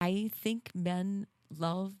I think men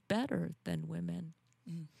love better than women.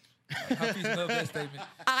 Hafiz love that statement.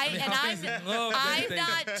 I'm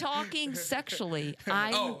not talking sexually.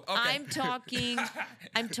 Okay.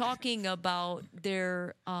 I'm talking about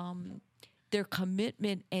their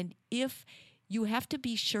commitment, and if you have to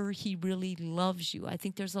be sure he really loves you. I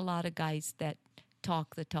think there's a lot of guys that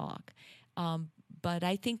talk the talk. But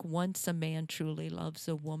I think once a man truly loves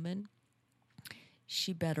a woman,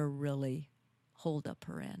 she better really hold up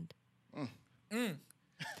her end.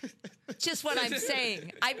 Just what I'm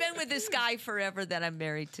saying. I've been with this guy forever that I'm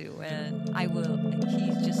married to, and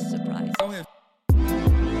he's just surprised. Go ahead.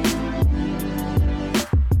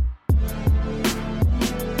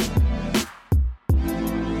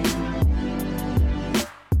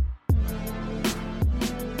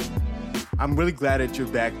 I'm really glad that you're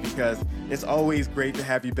back because it's always great to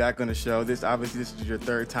have you back on the show. This is your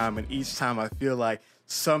third time, and each time I feel like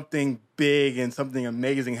something big and something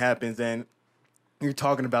amazing happens, and you're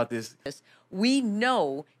talking about this. We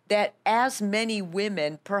know that as many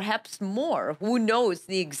women, perhaps more, who knows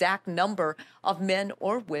the exact number of men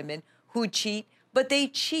or women who cheat, but they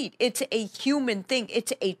cheat. It's a human thing.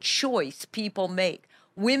 It's a choice people make.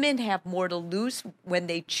 Women have more to lose when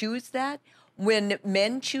they choose that. When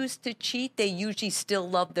men choose to cheat, they usually still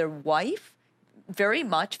love their wife very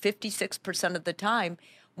much, 56% of the time.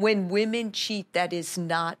 When women cheat, that is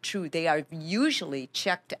not true. They are usually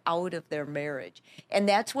checked out of their marriage. And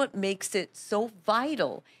that's what makes it so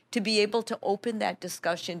vital to be able to open that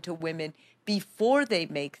discussion to women before they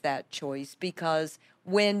make that choice, because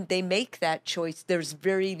when they make that choice, there's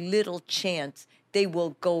very little chance they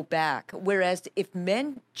will go back. Whereas if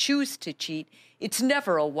men choose to cheat, it's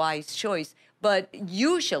never a wise choice, but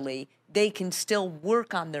usually they can still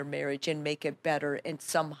work on their marriage and make it better and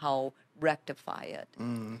somehow rectify it.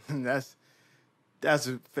 That's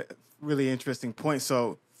a really interesting point.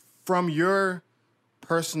 So from your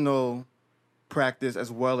personal practice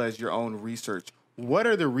as well as your own research, what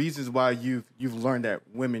are the reasons why you've learned that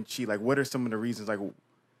women cheat? Like, what are some of the reasons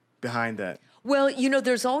behind that? Well,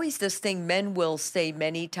 there's always this thing men will say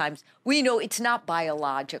many times, we know it's not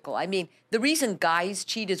biological. I mean, the reason guys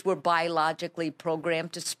cheat is we're biologically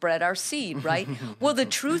programmed to spread our seed, right? Well, the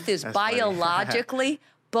truth is biologically,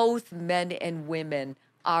 both men and women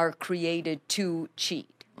are created to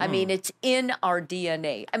cheat. I mean, it's in our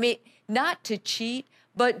DNA. I mean, not to cheat,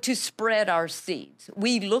 but to spread our seeds.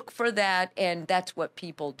 We look for that, and that's what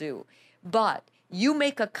people do. But you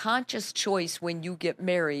make a conscious choice when you get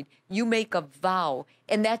married. You make a vow,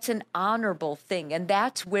 and that's an honorable thing, and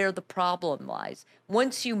that's where the problem lies.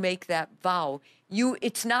 Once you make that vow,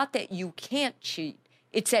 it's not that you can't cheat.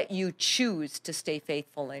 It's that you choose to stay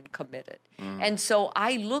faithful and committed. And so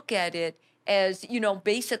I look at it as,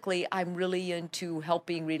 basically I'm really into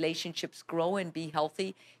helping relationships grow and be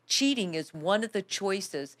healthy. Cheating is one of the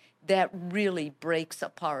choices that really breaks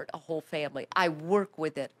apart a whole family. I work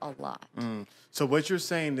with it a lot. So what you're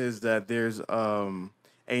saying is that there's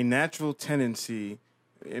a natural tendency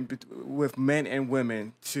with men and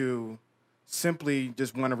women to simply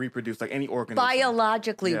just want to reproduce, like any organism.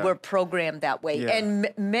 Biologically, we're programmed that way. Yeah.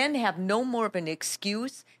 And men have no more of an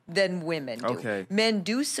excuse than women do. Okay. Men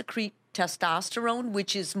do secrete testosterone,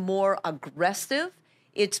 which is more aggressive.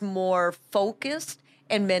 It's more focused,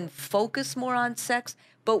 and men focus more on sex.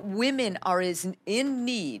 But women are as in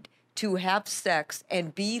need to have sex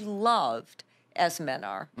and be loved as men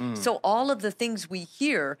are. So all of the things we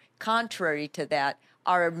hear contrary to that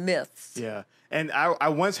are myths. Yeah. And I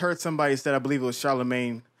once heard somebody said, I believe it was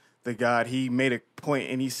Charlemagne the God, he made a point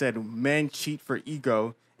and he said men cheat for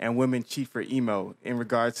ego and women cheat for emo, in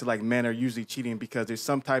regards to like men are usually cheating because there's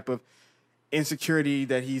some type of insecurity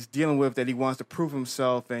that he's dealing with, that he wants to prove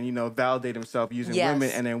himself and, validate himself using women.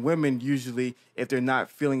 And then women usually, if they're not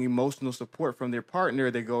feeling emotional support from their partner,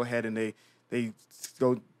 they go ahead and they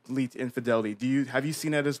go lead to infidelity. Have you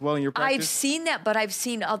seen that as well in your practice? I've seen that, but I've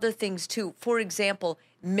seen other things too. For example,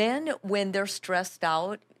 men, when they're stressed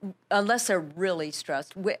out, unless they're really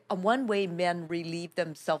stressed, one way men relieve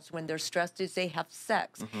themselves when they're stressed is they have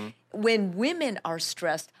sex. When women are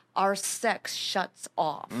stressed, our sex shuts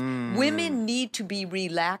off. Women need to be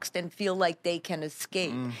relaxed and feel like they can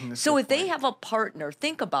escape. So if they have a partner,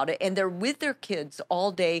 think about it, and they're with their kids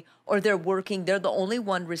all day, or they're working, they're the only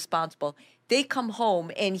one responsible. They come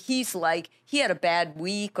home and he's like, he had a bad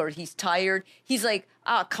week or he's tired. He's like,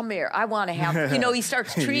 come here, I want to have, he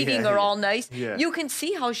starts treating her all nice. Yeah. You can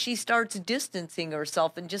see how she starts distancing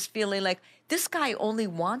herself and just feeling like, this guy only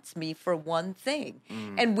wants me for one thing.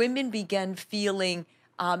 And women begin feeling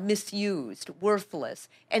misused, worthless.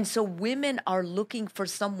 And so women are looking for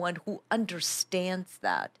someone who understands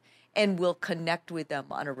that. and will connect with them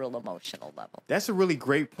on a real emotional level. That's a really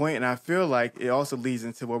great point, and I feel like it also leads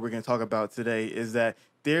into what we're going to talk about today, is that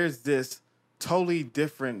there's this totally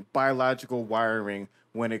different biological wiring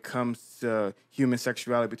when it comes to human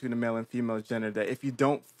sexuality between the male and female gender, that if you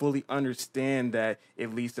don't fully understand that,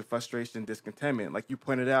 it leads to frustration and discontentment. Like you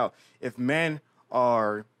pointed out, if men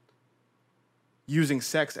are using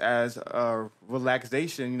sex as a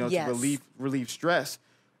relaxation, Yes. to relieve stress,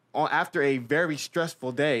 after a very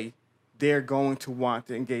stressful day, they're going to want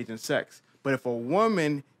to engage in sex. But if a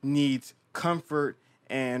woman needs comfort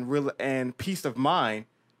and peace of mind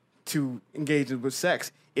to engage with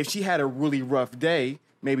sex, if she had a really rough day,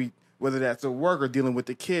 maybe whether that's at work or dealing with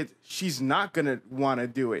the kids, she's not going to want to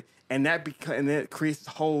do it. And that creates this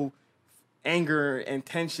whole anger and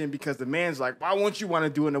tension, because the man's like, why won't you want to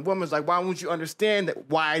do it? And the woman's like, why won't you understand that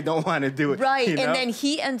why I don't want to do it? Right. You know? And then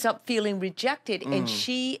he ends up feeling rejected and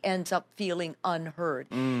she ends up feeling unheard.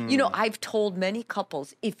 You know, I've told many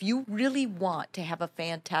couples, if you really want to have a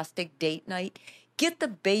fantastic date night, get the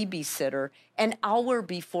babysitter an hour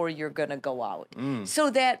before you're going to go out so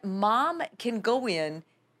that mom can go in,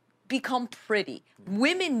 become pretty.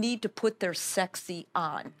 Women need to put their sexy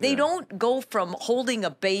on. They don't go from holding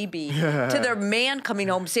a baby to their man coming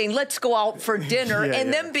home saying, let's go out for dinner,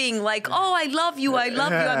 and them being like, oh, I love you,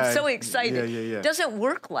 I'm so excited. Doesn't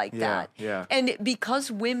work like that. And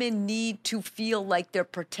because women need to feel like they're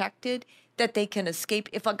protected, that they can escape.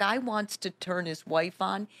 If a guy wants to turn his wife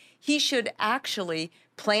on, he should actually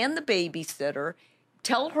plan the babysitter,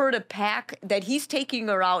 tell her to pack, that he's taking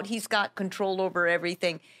her out, he's got control over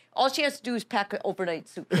everything. All she has to do is pack an overnight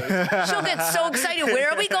suitcase. She'll get so excited.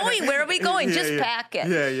 Where are we going? Where are we going? Just pack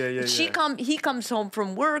it. He comes home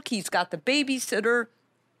from work. He's got the babysitter.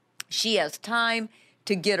 She has time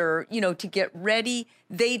to get her, to get ready.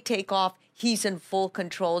 They take off. He's in full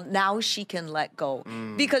control. Now she can let go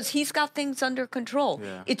because he's got things under control.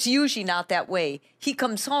 It's usually not that way. He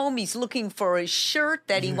comes home. He's looking for his shirt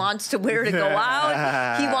that he wants to wear to go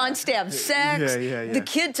out. He wants to have sex. The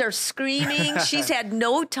kids are screaming. She's had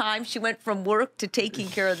no time. She went from work to taking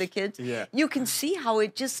care of the kids. You can see how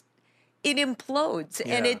it implodes.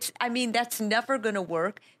 And that's never going to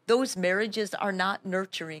work. Those marriages are not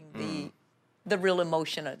nurturing the real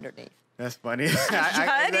emotion underneath. That's funny.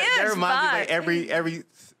 That reminds me of every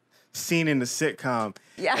scene in the sitcom.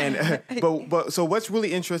 And but so what's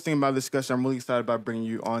really interesting about this discussion, I'm really excited about bringing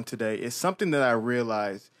you on today, is something that I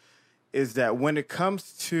realized is that when it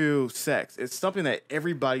comes to sex, it's something that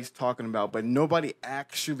everybody's talking about, but nobody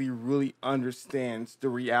actually really understands the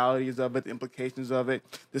realities of it, the implications of it,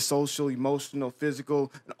 the social, emotional,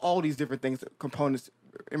 physical, and all these different things, components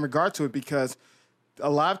in regard to it, because a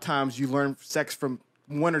lot of times you learn sex from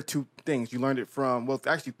one or two things. You learned it from,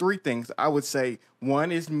 actually three things. I would say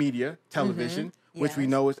one is media, television, which we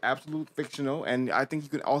know is absolute fictional. And I think you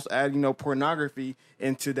could also add, pornography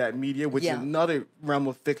into that media, which is another realm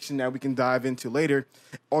of fiction that we can dive into later.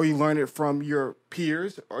 Or you learn it from your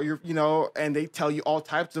peers or and they tell you all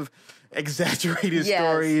types of exaggerated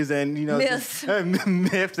stories and,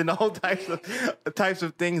 myths and all types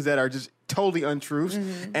of things that are just totally untruths.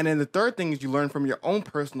 And then the third thing is you learn from your own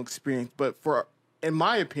personal experience. But in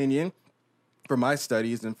my opinion, from my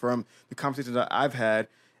studies and from the conversations that I've had,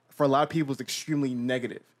 for a lot of people, it's extremely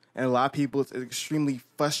negative. And a lot of people, it's extremely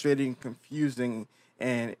frustrating, confusing,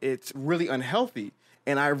 and it's really unhealthy.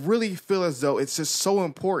 And I really feel as though it's just so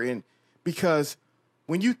important, because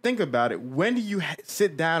when you think about it, when do you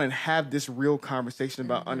sit down and have this real conversation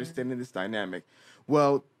about understanding this dynamic?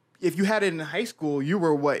 Well, if you had it in high school, you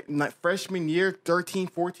were freshman year, 13,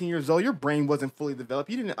 14 years old, your brain wasn't fully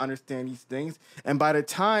developed. You didn't understand these things. And by the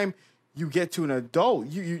time you get to an adult,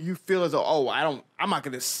 you feel as though, I'm not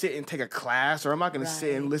going to sit and take a class, or I'm not going to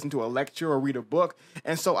sit and listen to a lecture or read a book.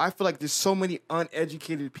 And so I feel like there's so many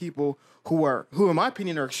uneducated people who in my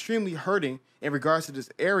opinion, are extremely hurting in regards to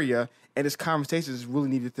this area. And this conversation is really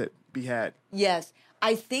needed to be had. Yes.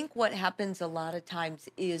 I think what happens a lot of times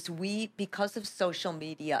is because of social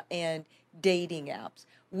media and dating apps,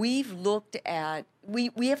 we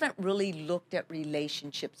haven't really looked at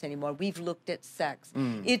relationships anymore. We've looked at sex.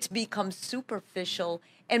 It's become superficial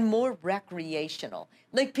and more recreational.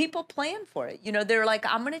 Like, people plan for it. They're like,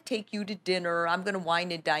 I'm going to take you to dinner. I'm going to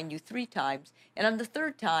wine and dine you 3 times. And on the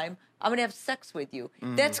 3rd time, I'm going to have sex with you.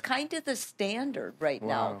 That's kind of the standard right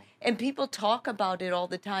now. And people talk about it all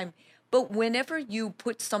the time. But whenever you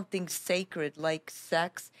put something sacred like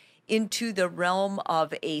sex into the realm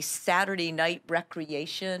of a Saturday night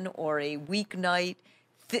recreation or a weeknight,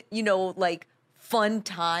 fun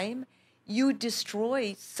time, you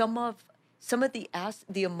destroy some of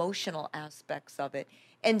the emotional aspects of it.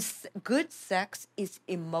 And good sex is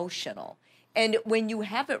emotional. And when you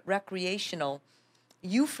have it recreational,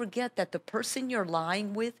 you forget that the person you're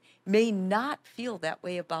lying with may not feel that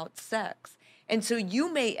way about sex. And so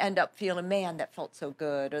you may end up feeling, man, that felt so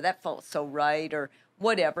good, or that felt so right, or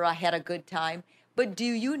whatever, I had a good time. But do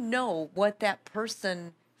you know what that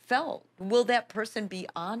person felt? Will that person be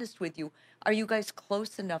honest with you? Are you guys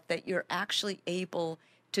close enough that you're actually able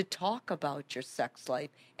to talk about your sex life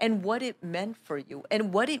and what it meant for you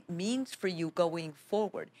and what it means for you going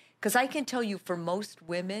forward? Because I can tell you, for most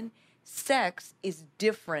women, sex is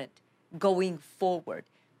different going forward.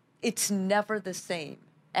 It's never the same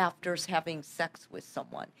after having sex with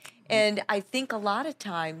someone. And I think a lot of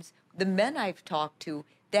times, the men I've talked to,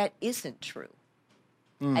 that isn't true.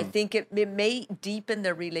 I think it may deepen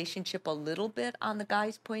their relationship a little bit on the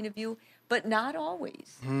guy's point of view, but not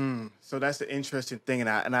always. So that's an interesting thing,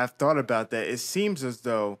 and I've thought about that. It seems as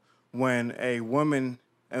though when a woman,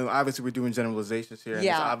 and obviously we're doing generalizations here, and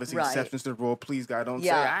there's obviously exceptions to the rule. Please, God, don't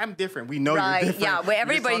say I'm different. We know you're different. Yeah, well,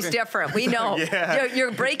 everybody's different. We know.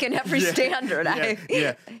 You're breaking every standard.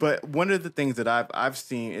 But one of the things that I've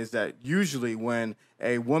seen is that usually when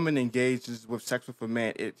a woman engages with sex with a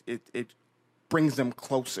man, it brings them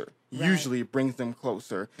closer. Right. Usually it brings them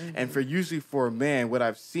closer. And usually for a man, what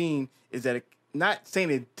I've seen is that not saying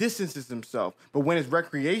it distances himself, but when it's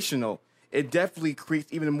recreational, it definitely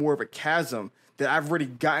creates even more of a chasm that I've already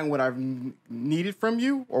gotten what I've needed from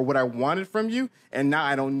you or what I wanted from you, and now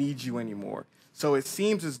I don't need you anymore. So it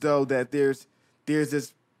seems as though that there's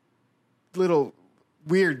this little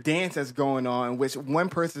weird dance that's going on in which one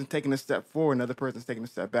person's taking a step forward, another person's taking a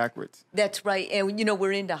step backwards. That's right. And,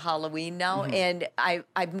 we're into Halloween now, and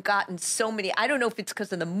I've gotten so many, I don't know if it's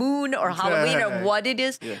because of the moon or Halloween or what it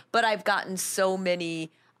is, but I've gotten so many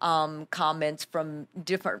comments from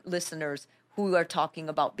different listeners who are talking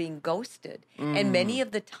about being ghosted. And many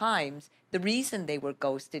of the times, the reason they were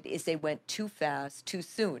ghosted is they went too fast, too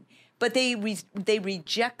soon. But they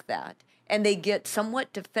reject that. And they get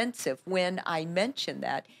somewhat defensive when I mention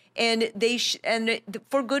that, and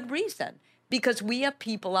for good reason, because we have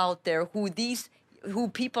people out there who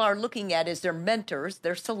people are looking at as their mentors,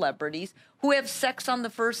 their celebrities, who have sex on the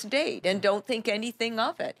first date and don't think anything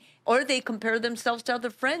of it, or they compare themselves to other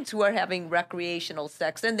friends who are having recreational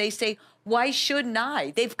sex, and they say, "Why shouldn't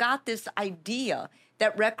I?" They've got this idea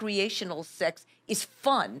that recreational sex is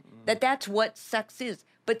fun, that's what sex is.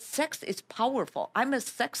 But sex is powerful. I'm a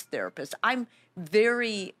sex therapist. I'm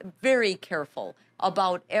very, very careful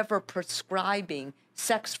about ever prescribing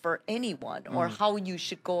sex for anyone or how you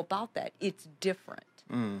should go about that. It's different.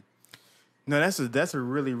 No, that's a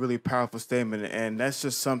really, really powerful statement. And that's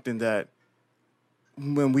just something that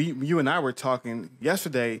when you and I were talking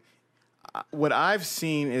yesterday, what I've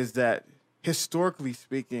seen is that historically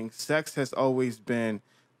speaking, sex has always been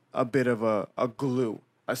a bit of a glue,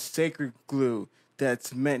 a sacred glue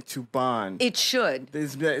that's meant to bond. It should.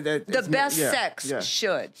 The best sex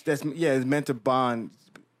should. It's meant to bond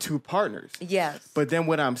two partners. Yes. But then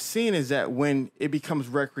what I'm seeing is that when it becomes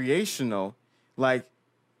recreational, like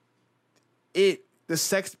the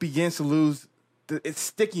sex begins to lose its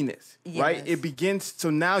stickiness, right? It begins,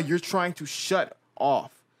 so now you're trying to shut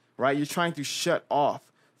off, right? You're trying to shut off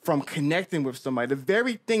from connecting with somebody. The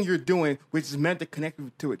very thing you're doing, which is meant to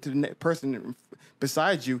connect to the person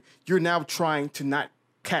beside you, you're now trying to not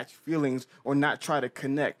catch feelings or not try to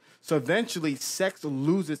connect. So eventually sex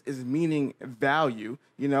loses its meaning and value,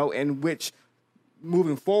 in which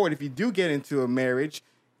moving forward, if you do get into a marriage,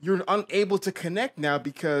 you're unable to connect now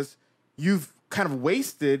because you've kind of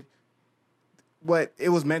wasted what it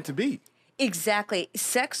was meant to be. Exactly.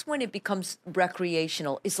 Sex, when it becomes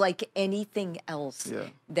recreational, is like anything else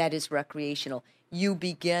that is recreational. You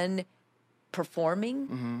begin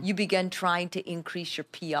performing, you begin trying to increase your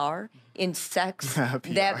PR in sex.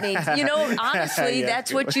 That means, honestly,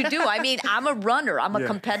 that's what you do. I mean, I'm a runner. I'm a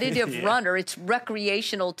competitive runner. It's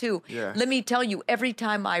recreational too. Let me tell you, every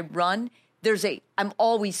time I run, I'm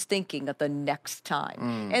always thinking of the next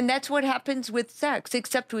time. And that's what happens with sex,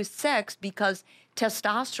 except with sex, because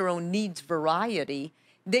testosterone needs variety.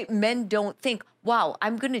 Men don't think, wow,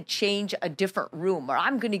 I'm going to change a different room, or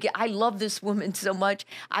I love this woman so much,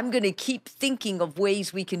 I'm going to keep thinking of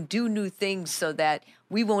ways we can do new things so that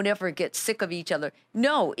we won't ever get sick of each other.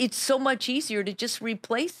 No, it's so much easier to just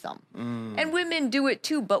replace them. And women do it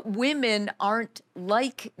too, but women aren't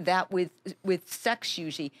like that with sex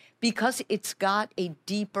usually, because it's got a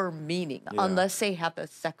deeper meaning, unless they have a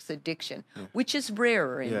sex addiction, which is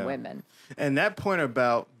rarer in women. And that point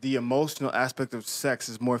about the emotional aspect of sex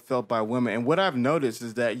is more felt by women. And what I've noticed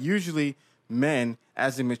is that usually men,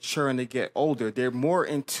 as they mature and they get older, they're more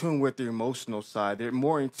in tune with their emotional side. They're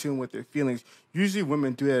more in tune with their feelings. Usually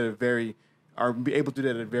women do that are able to do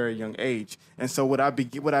that at a very young age. And so what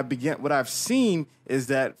I've seen is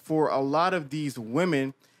that for a lot of these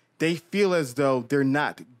women, they feel as though they're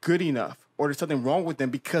not good enough or there's something wrong with them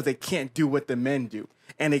because they can't do what the men do.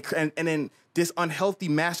 And then this unhealthy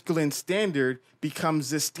masculine standard becomes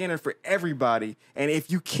this standard for everybody. And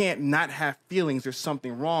if you can't not have feelings, there's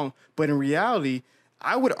something wrong. But in reality,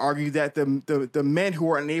 I would argue that the men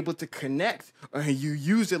who are unable to connect, or you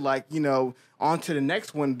use it like, on to the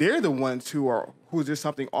next one, they're the ones who there's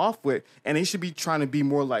something off with, and they should be trying to be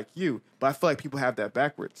more like you. But I feel like people have that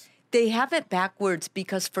backwards. They have it backwards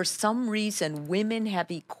because for some reason women have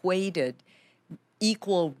equated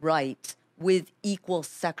equal rights with equal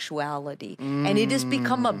sexuality. And it has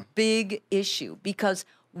become a big issue because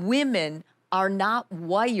women are not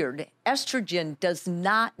wired. Estrogen does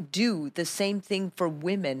not do the same thing for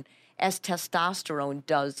women as testosterone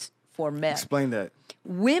does for men. Explain that.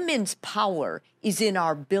 Women's power is in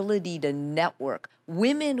our ability to network.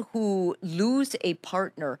 Women who lose a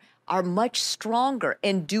partner are much stronger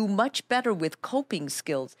and do much better with coping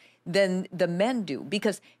skills than the men do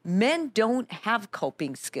because men don't have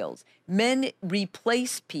coping skills. Men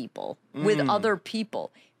replace people with other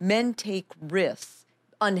people. Men take risks,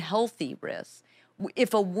 unhealthy risks.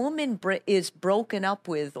 If a woman is broken up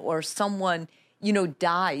with or someone,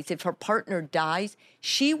 dies, if her partner dies,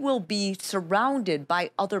 she will be surrounded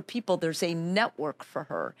by other people. There's a network for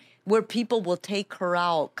her where people will take her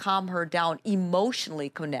out, calm her down, emotionally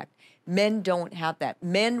connect. Men don't have that.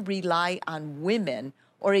 Men rely on women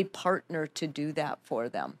or a partner to do that for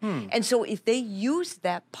them. And so if they use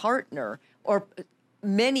that partner or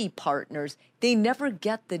many partners, they never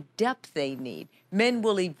get the depth they need. Men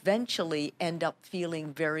will eventually end up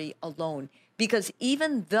feeling very alone because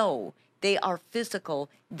even though they are physical,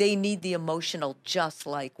 they need the emotional just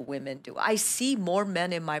like women do. I see more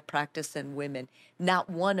men in my practice than women.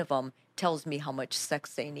 Not one of them tells me how much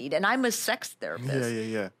sex they need. And I'm a sex therapist.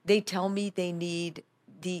 Yeah. They tell me they need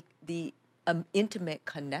the intimate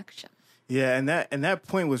connection. Yeah, and that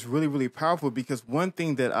point was really, really powerful because one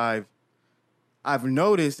thing that I've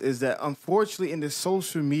noticed is that unfortunately in the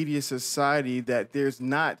social media society that there's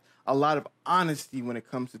not a lot of honesty when it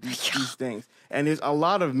comes to these things. And there's a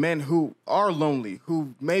lot of men who are lonely,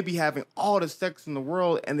 who may be having all the sex in the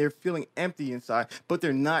world and they're feeling empty inside, but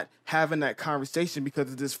they're not having that conversation because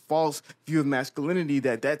of this false view of masculinity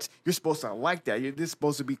that's you're supposed to like that. You're this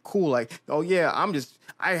supposed to be cool. Like, oh yeah,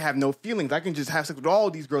 I have no feelings. I can just have sex with all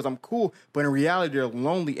these girls. I'm cool. But in reality, they're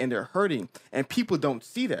lonely and they're hurting. And people don't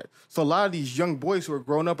see that. So a lot of these young boys who are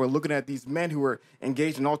grown up are looking at these men who are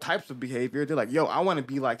engaged in all types of behavior. They're like, yo, I want to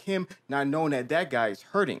be like him, not knowing that guy is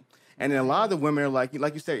hurting. And then a lot of the women are like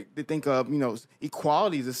you say, they think of,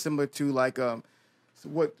 equality is similar to like,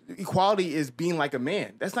 what equality is being like a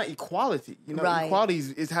man. That's not equality. Right. Equality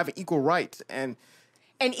is having equal rights and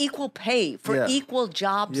equal pay for equal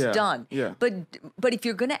jobs done. Yeah. But if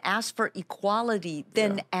you're going to ask for equality,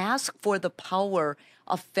 then ask for the power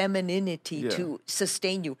of femininity to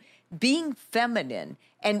sustain you. Being feminine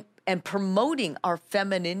and promoting our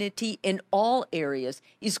femininity in all areas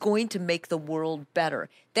is going to make the world better.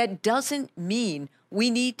 That doesn't mean we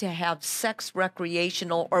need to have sex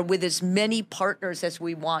recreational or with as many partners as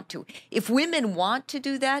we want to. If women want to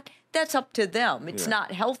do that, that's up to them. It's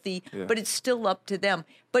not healthy, but it's still up to them.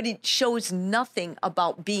 But it shows nothing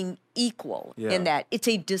about being equal in that. It's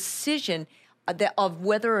a decision of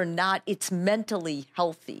whether or not it's mentally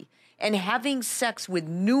healthy. And having sex with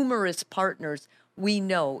numerous partners, we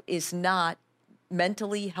know, is not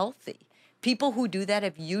mentally healthy. People who do that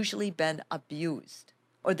have usually been abused,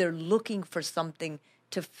 or they're looking for something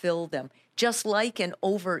to fill them. Just like an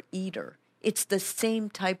overeater, it's the same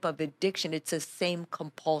type of addiction. It's the same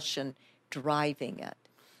compulsion driving it.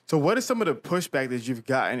 So what is some of the pushback that you've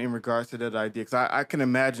gotten in regards to that idea? Because I can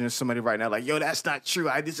imagine there's somebody right now like, yo, that's not true.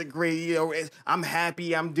 I disagree. I'm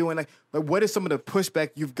happy. I'm doing like. But what is some of the pushback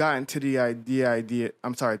you've gotten to the idea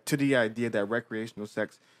that recreational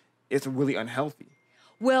sex is really unhealthy?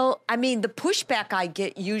 Well, I mean, the pushback I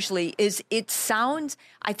get usually is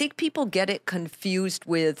I think people get it confused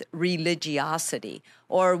with religiosity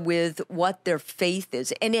or with what their faith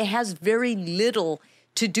is. And it has very little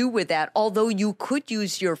to do with that, although you could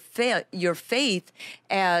use your faith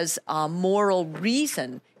as a moral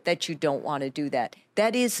reason that you don't want to do that.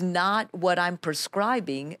 That is not what I'm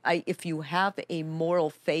prescribing. If you have a moral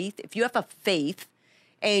faith, if you have a faith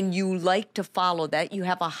and you like to follow that, you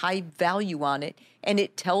have a high value on it, and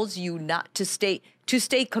it tells you not to stay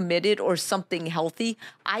committed or something healthy,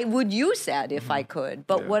 I would use that if I could.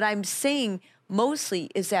 But what I'm saying mostly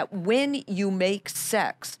is that when you make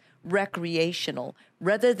sex recreational,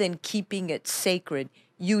 rather than keeping it sacred,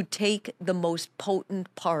 you take the most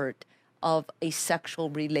potent part of a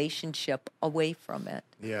sexual relationship away from it.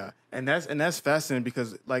 Yeah, and that's fascinating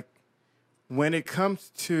because like when it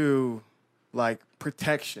comes to like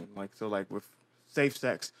protection, like with safe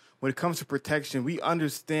sex, when it comes to protection, we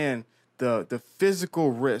understand the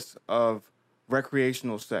physical risk of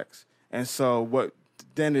recreational sex, and so what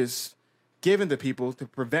then is given to people to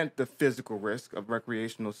prevent the physical risk of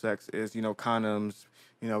recreational sex is condoms,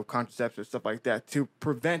 contraceptives, stuff like that, to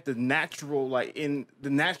prevent the natural, like in the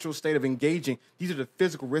natural state of engaging. These are the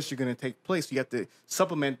physical risks you're going to take place. So you have to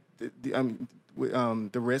supplement the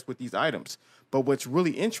risk with these items. But what's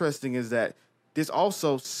really interesting is that there's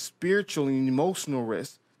also spiritual and emotional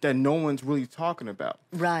risk that no one's really talking about.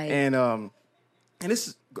 Right. And this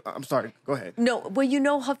is, I'm sorry, go ahead. No,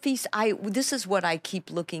 well, Hafiz, this is what I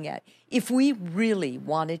keep looking at. If we really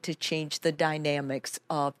wanted to change the dynamics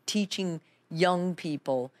of teaching young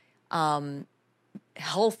people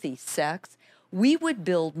healthy sex, we would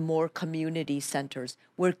build more community centers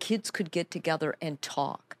where kids could get together and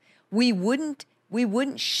talk. We wouldn't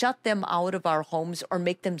shut them out of our homes or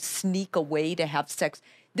make them sneak away to have sex.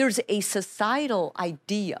 There's a societal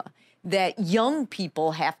idea that young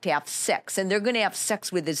people have to have sex, and they're going to have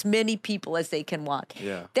sex with as many people as they can want.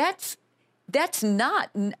 Yeah. That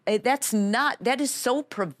is so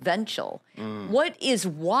provincial. What is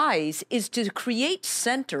wise is to create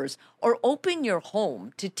centers or open your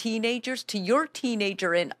home to teenagers, to your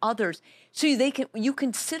teenager and others, so you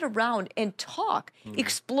can sit around and talk,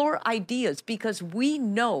 explore ideas, because we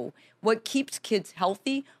know what keeps kids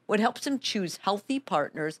healthy, what helps them choose healthy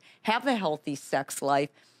partners, have a healthy sex life,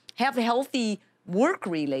 have healthy work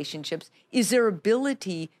relationships, is their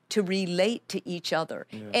ability to relate to each other.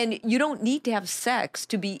 Yeah. And you don't need to have sex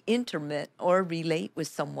to be intimate or relate with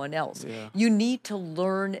someone else. Yeah. You need to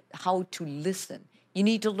learn how to listen. You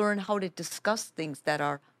need to learn how to discuss things that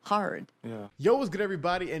are hard. Yeah. Yo, what's good,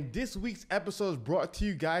 everybody? And this week's episode is brought to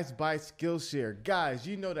you guys by Skillshare. Guys,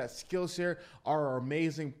 you know that Skillshare are our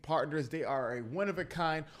amazing partners. They are a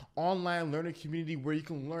one-of-a-kind online learning community where you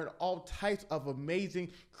can learn all types of amazing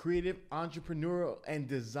creative, entrepreneurial, and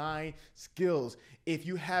design skills. If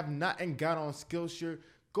you have not and got on Skillshare,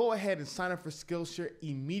 go ahead and sign up for Skillshare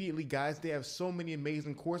immediately, guys. They have so many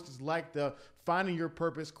amazing courses like the Finding Your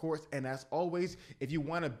Purpose course. And as always, if you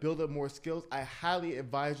want to build up more skills, I highly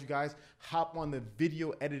advise you guys hop on the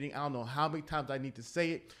video editing. I don't know how many times I need to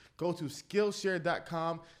say it. Go to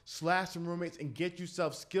Skillshare.com/roommates and get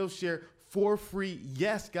yourself Skillshare for free.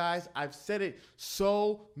 Yes, guys, I've said it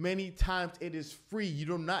so many times. It is free. You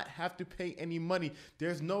do not have to pay any money.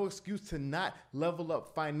 There's no excuse to not level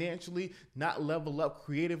up financially, not level up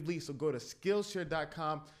creatively. So go to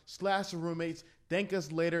Skillshare.com/roommates. Thank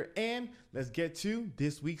us later, and let's get to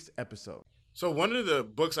this week's episode. So one of the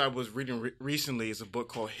books I was reading recently is a book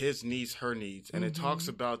called His Needs, Her Needs, and it talks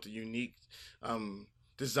about the unique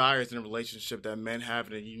desires in a relationship that men have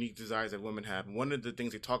and the unique desires that women have. And one of the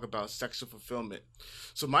things they talk about is sexual fulfillment.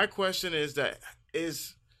 So my question is that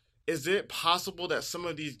is it possible that some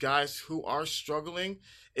of these guys who are struggling,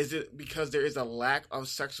 is it because there is a lack of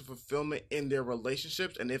sexual fulfillment in their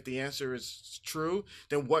relationships? And if the answer is true,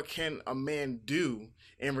 then what can a man do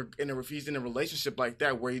if he's in a relationship like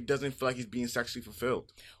that where he doesn't feel like he's being sexually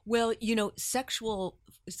fulfilled? Well,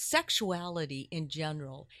 sexuality in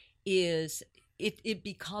general is...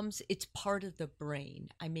 it's part of the brain.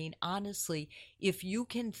 I mean, honestly, if you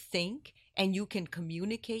can think and you can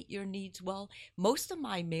communicate your needs well, most of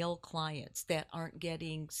my male clients that aren't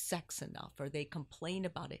getting sex enough or they complain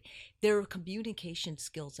about it, their communication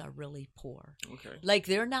skills are really poor. Okay. Like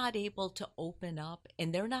they're not able to open up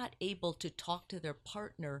and they're not able to talk to their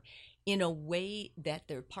partner in a way that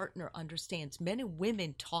their partner understands. Men and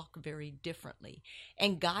women talk very differently.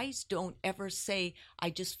 And guys don't ever say,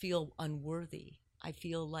 I just feel unworthy. I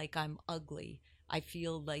feel like I'm ugly. I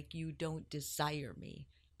feel like you don't desire me.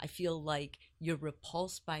 I feel like you're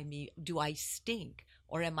repulsed by me. Do I stink?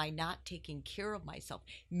 Or am I not taking care of myself?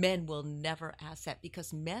 Men will never ask that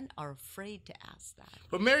because men are afraid to ask that.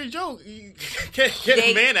 But Mary Jo, can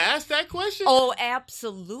a man ask that question? Oh,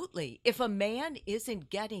 absolutely. If a man isn't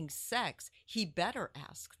getting sex, he better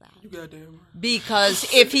ask that. You goddamn right.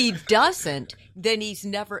 Because if he doesn't, then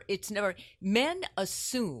men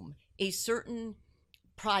assume a certain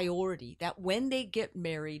priority that when they get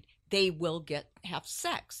married, they will have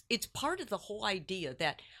sex. It's part of the whole idea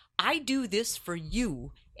that I do this for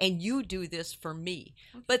you and you do this for me.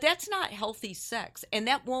 But that's not healthy sex, and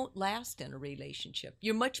that won't last in a relationship.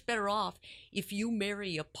 You're much better off if you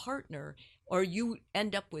marry a partner or you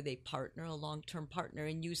end up with a partner, a long-term partner,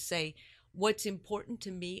 and you say, what's important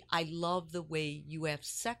to me, I love the way you have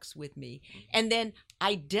sex with me. And then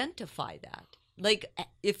identify that. Like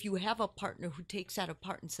if you have a partner who takes that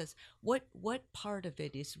apart and says, what part of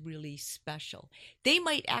it is really special? They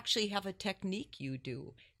might actually have a technique you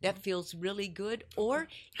do that feels really good, or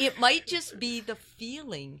it might just be the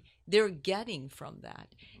feeling they're getting from that.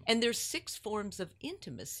 And there's 6 forms of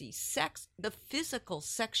intimacy. Sex, the physical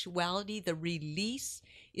sexuality, the release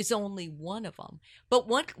is only one of them. But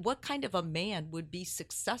what kind of a man would be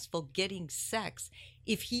successful getting sex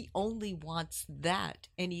if he only wants that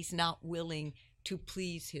and he's not willing to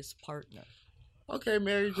please his partner? Okay,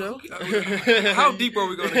 Mary Jo. How deep are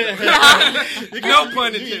we going to go? No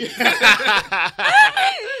pun intended.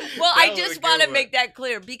 Well, I just want to make that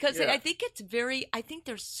clear because I think I think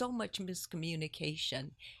there's so much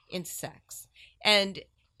miscommunication in sex. And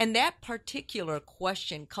that particular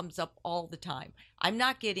question comes up all the time. I'm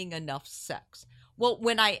not getting enough sex. Well,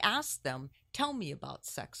 when I ask them, tell me about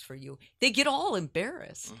sex for you, they get all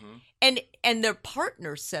embarrassed. And their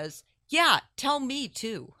partner says, yeah, tell me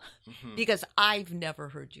too, because I've never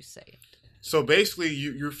heard you say it. So basically,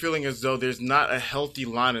 you're feeling as though there's not a healthy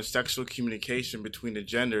line of sexual communication between the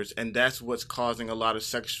genders, and that's what's causing a lot of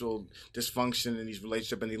sexual dysfunction in these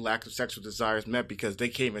relationships and the lack of sexual desires met because they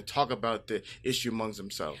can't even talk about the issue amongst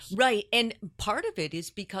themselves. Right, and part of it is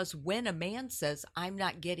because when a man says, I'm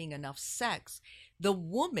not getting enough sex, the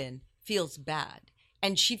woman feels bad.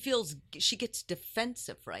 And she gets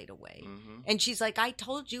defensive right away. And she's like, I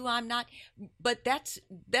told you I'm not. But that's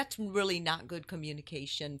really not good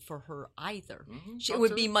communication for her either. It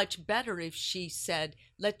would be much better if she said,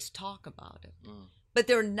 let's talk about it. But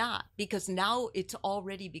they're not, because now it's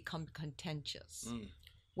already become contentious.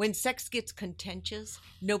 When sex gets contentious,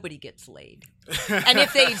 nobody gets laid. And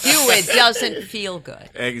if they do, it doesn't feel good.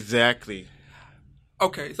 Exactly.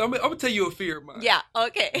 Okay, so I'm gonna tell you a fear of mine. Yeah,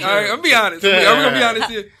 okay. All right, I'm gonna be honest. I'm gonna be honest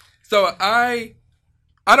here. So I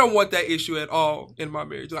don't want that issue at all in my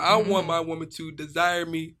marriage. I want my woman to desire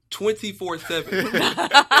me 24/7 to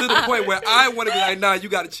the point where I want to be like, nah, you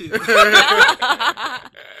gotta chill. So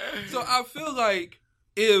I feel like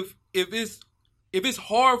if it's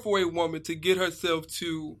hard for a woman to get herself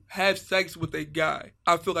to have sex with a guy,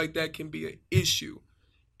 I feel like that can be an issue.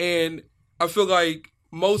 And I feel like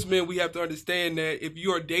most men, we have to understand that if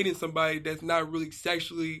you are dating somebody that's not really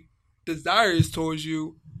sexually desirous towards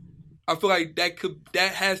you, I feel like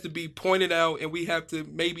that has to be pointed out, and we have to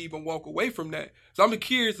maybe even walk away from that. So I'm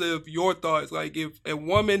curious of your thoughts. Like, if a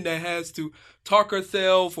woman that has to talk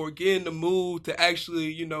herself or get in the mood to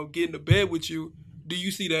actually, get into bed with you, do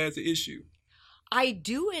you see that as an issue? I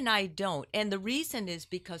do and I don't. And the reason is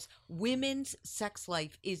because women's sex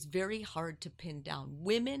life is very hard to pin down.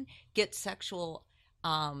 Women get sexual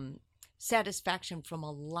satisfaction from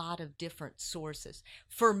a lot of different sources.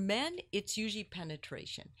 For men, it's usually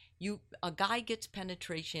penetration. A guy gets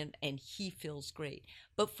penetration and he feels great.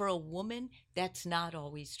 But for a woman, that's not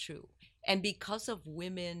always true. And because of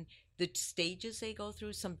women, the stages they go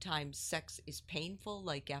through, sometimes sex is painful,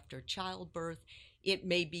 like after childbirth. It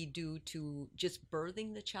may be due to just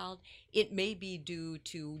birthing the child. It may be due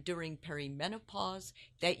to during perimenopause.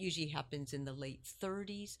 That usually happens in the late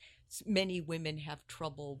 30s. Many women have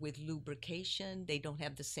trouble with lubrication. They don't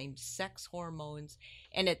have the same sex hormones.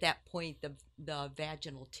 And at that point, the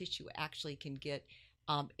vaginal tissue actually can get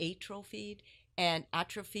atrophied.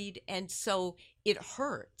 And so it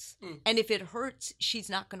hurts. And if it hurts, she's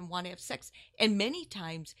not going to want to have sex. And many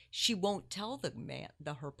times she won't tell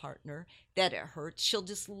her partner that it hurts. She'll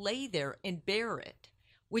just lay there and bear it,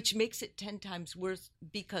 which makes it 10 times worse,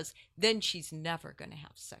 because then she's never going to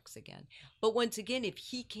have sex again. But once again, if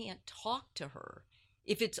he can't talk to her,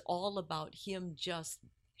 if it's all about him just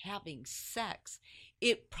having sex,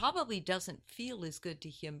 it probably doesn't feel as good to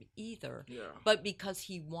him either. Yeah. But because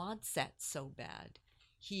he wants that so bad,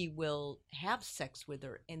 he will have sex with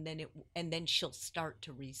her, and then she'll start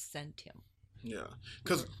to resent him. Yeah,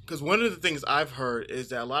 because one of the things I've heard is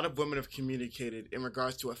that a lot of women have communicated in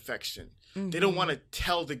regards to affection. They don't want to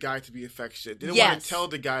tell the guy to be affectionate. They don't want to tell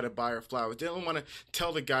the guy to buy her flowers. They don't want to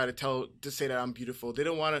tell the guy to say that I'm beautiful. They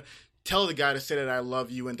don't want to tell the guy to say that I love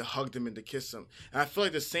you and to hug them and to kiss them. And I feel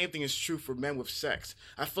like the same thing is true for men with sex.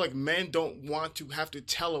 I feel like men don't want to have to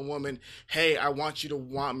tell a woman, hey, I want you to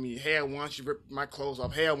want me. Hey, I want you to rip my clothes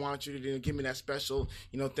off. Hey, I want you to give me that special,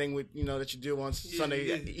 thing with, that you do on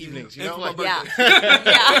Sunday evenings. Yeah. Like,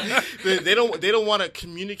 Yeah. they don't want to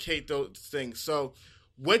communicate those things. So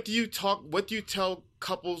What do you tell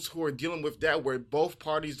couples who are dealing with that, where both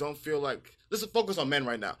parties don't feel like, let's focus on men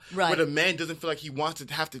right now, right, where the man doesn't feel like he wants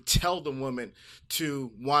to have to tell the woman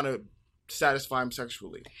to want to satisfy him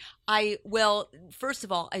sexually? Well, first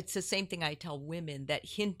of all, it's the same thing I tell women, that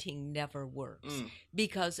hinting never works,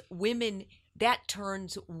 because that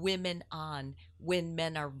turns women on when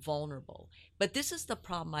men are vulnerable. But this is the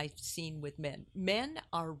problem I've seen with men. Men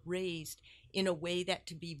are raised in a way that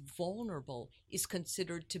to be vulnerable is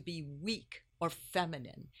considered to be weak or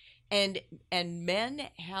feminine. And men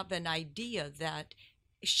have an idea that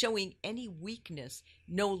showing any weakness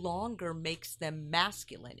no longer makes them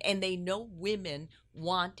masculine. And they know women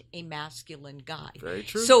want a masculine guy. Very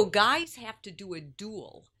true. So guys have to do a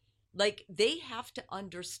duel. Like, they have to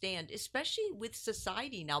understand, especially with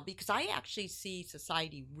society now, because I actually see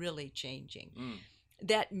society really changing,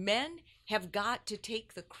 that men have got to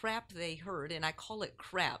take the crap they heard, and I call it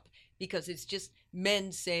crap because it's just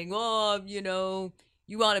men saying, oh,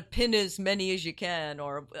 you want to pin as many as you can,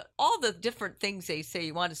 or all the different things they say.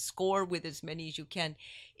 You want to score with as many as you can.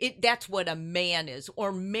 That's what a man is,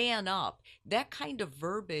 or man up. That kind of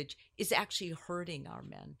verbiage is actually hurting our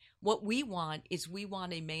men. What we want is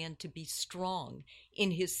a man to be strong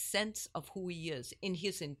in his sense of who he is, in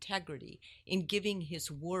his integrity, in giving his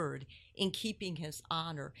word, in keeping his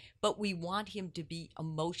honor. But we want him to be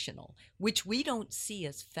emotional, which we don't see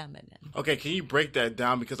as feminine. Okay, can you break that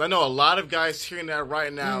down? Because I know a lot of guys hearing that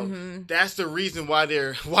right now, that's the reason why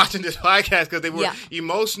they're watching this podcast, because they were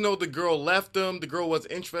emotional. The girl left them. The girl was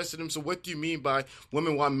interested in them. So what do you mean by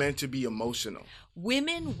women want men to be emotional?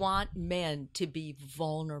 Women want men to be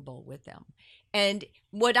vulnerable with them. And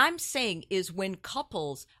what I'm saying is, when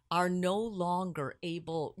couples are no longer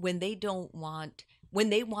able, when they want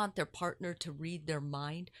their partner to read their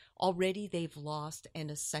mind, already they've lost an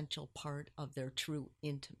essential part of their true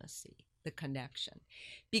intimacy, the connection.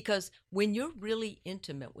 Because when you're really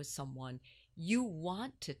intimate with someone, you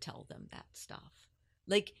want to tell them that stuff.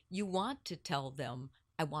 Like, you want to tell them,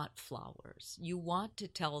 I want flowers. You want to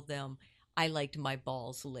tell them, I liked my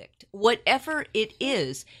balls licked. Whatever it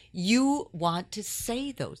is, you want to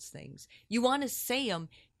say those things. You want to say them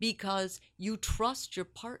because you trust your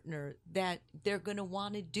partner that they're going to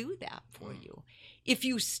want to do that for you. If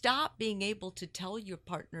you stop being able to tell your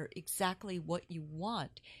partner exactly what you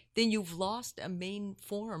want, then you've lost a main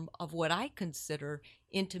form of what I consider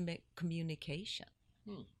intimate communication.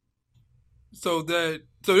 So there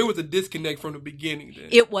was a disconnect from the beginning then.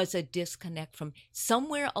 It was a disconnect from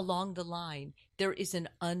somewhere along the line. There is an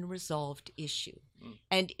unresolved issue,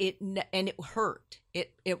 and it hurt.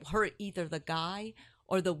 It hurt either the guy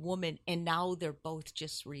or the woman, and now they're both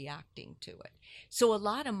just reacting to it. So a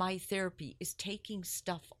lot of my therapy is taking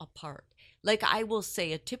stuff apart. Like, I will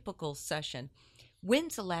say, a typical session.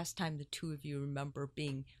 When's the last time the two of you remember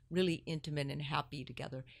being really intimate and happy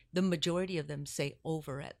together? The majority of them say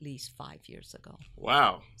over at least 5 years ago.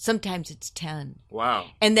 Wow. Sometimes it's 10.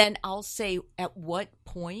 Wow. And then I'll say, at what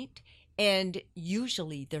point? And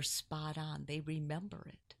usually they're spot on. They remember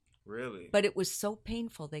it. Really? But it was so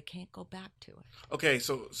painful they can't go back to it. Okay,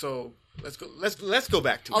 so let's go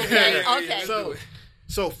back to it. Okay.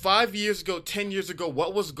 So 5 years ago, 10 years ago,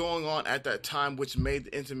 what was going on at that time which made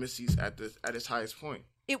the intimacies at its highest point?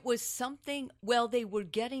 It was something, well, they were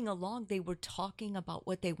getting along. They were talking about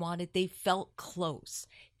what they wanted. They felt close.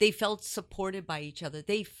 They felt supported by each other.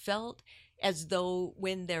 They felt as though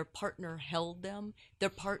when their partner held them, their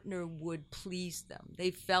partner would please them.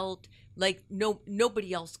 They felt like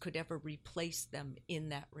nobody else could ever replace them in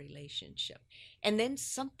that relationship. And then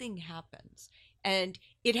something happens. And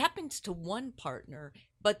it happens to one partner,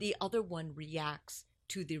 but the other one reacts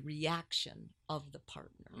to the reaction of the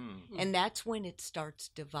partner. And that's when it starts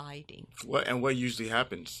dividing. What usually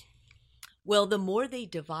happens? Well, the more they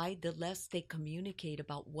divide, the less they communicate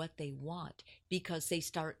about what they want, because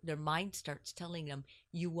their mind starts telling them,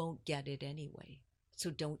 you won't get it anyway, so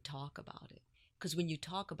don't talk about it. Because when you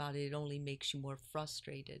talk about it, it only makes you more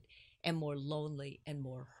frustrated and more lonely and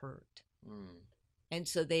more hurt. And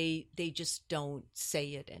so they just don't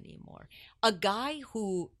say it anymore. A guy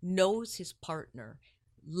who knows his partner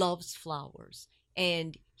loves flowers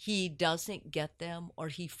and he doesn't get them, or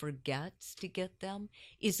he forgets to get them,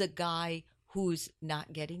 is a guy who's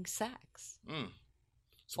not getting sex.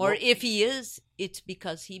 Or if he is, it's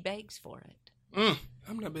because he begs for it.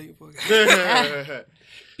 I'm not begging for it.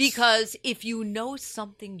 Because if you know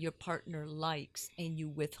something your partner likes and you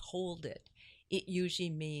withhold it, it usually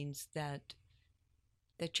means that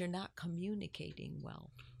you're not communicating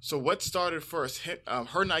well. So what started first?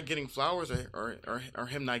 Her not getting flowers, or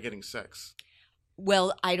him not getting sex?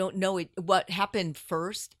 Well, I don't know. What happened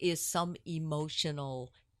first is some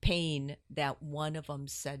emotional pain that one of them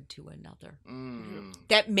said to another.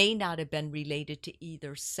 That may not have been related to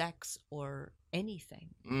either sex or anything.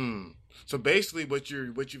 So basically, what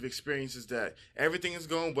you've experienced is that everything is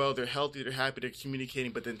going well. They're healthy. They're happy. They're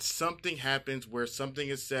communicating. But then something happens where something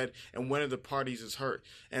is said, and one of the parties is hurt.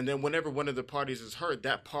 And then whenever one of the parties is hurt,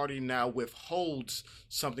 that party now withholds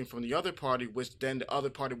something from the other party, which then the other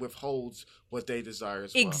party withholds what they desire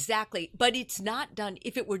as well. Exactly. But it's not done.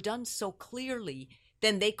 If it were done so clearly,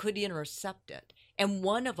 then they could intercept it. And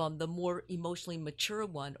one of them, the more emotionally mature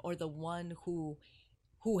one, or the one who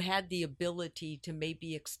had the ability to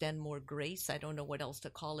maybe extend more grace, I don't know what else to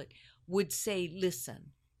call it, would say,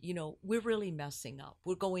 listen, we're really messing up.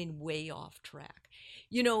 We're going way off track.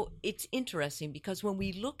 It's interesting because when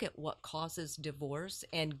we look at what causes divorce,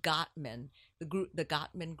 and Gottman, the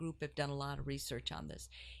Gottman group have done a lot of research on this,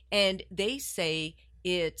 and they say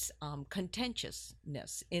it's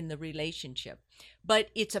contentiousness in the relationship, but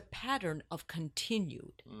it's a pattern of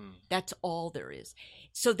continued. That's all there is.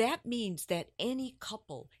 So that means that any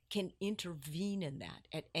couple can intervene in that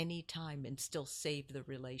at any time and still save the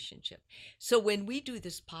relationship. So when we do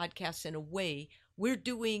this podcast, in a way, we're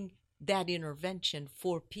doing that intervention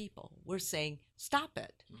for people. We're saying, stop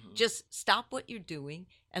it. Just stop what you're doing,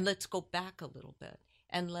 and let's go back a little bit,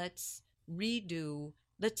 and let's redo.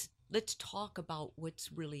 Let's talk about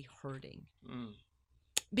what's really hurting.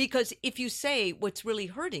 Because if you say what's really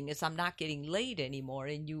hurting is I'm not getting laid anymore,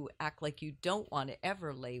 and you act like you don't want to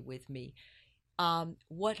ever lay with me,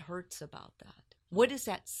 what hurts about that? What does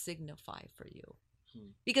that signify for you?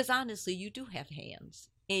 Because honestly, you do have hands,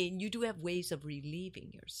 and you do have ways of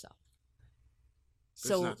relieving yourself.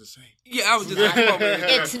 So it's not the same. Yeah, I was just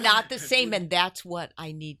it's not the same, and that's what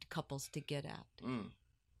I need couples to get at.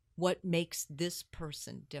 What makes this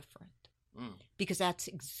person different? Because that's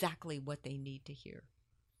exactly what they need to hear.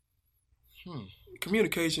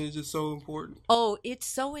 Communication is just so important. Oh, it's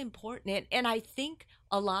so important. And I think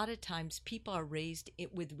a lot of times people are raised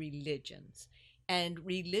with religions, and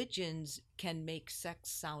religions can make sex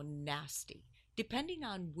sound nasty, depending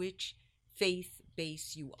on which faith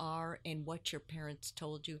base you are and what your parents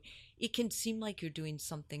told you. It can seem like you're doing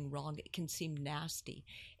something wrong. It can seem nasty.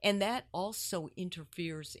 And that also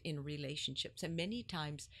interferes in relationships. And many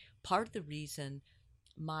times, part of the reason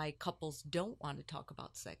my couples don't want to talk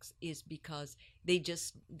about sex is because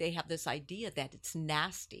they have this idea that it's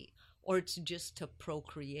nasty, or it's just to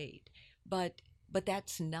procreate. But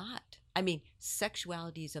that's not. I mean,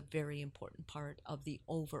 sexuality is a very important part of the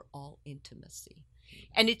overall intimacy.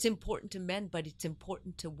 And it's important to men, but it's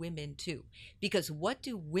important to women too. Because what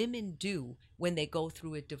do women do when they go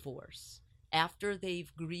through a divorce? After they've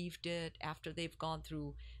grieved it, after they've gone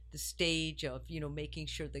through the stage of, making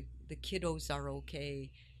sure the kiddos are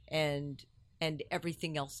okay and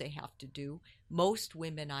everything else they have to do, most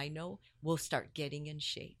women I know will start getting in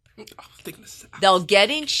shape. They'll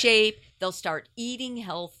get in shape. They'll start eating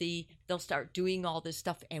healthy. They'll start doing all this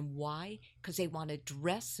stuff. And why? Because they want to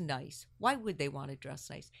dress nice. Why would they want to dress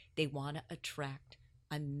nice? They want to attract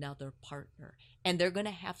another partner, and they're going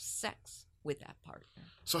to have sex with that partner.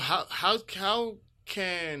 So how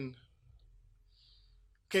can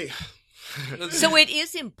So it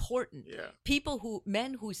is important. Yeah.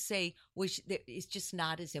 Men who say, it's just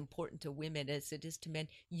not as important to women as it is to men,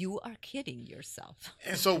 you are kidding yourself.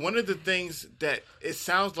 And so one of the things that it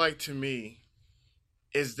sounds like to me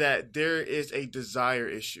is that there is a desire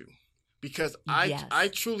issue. Because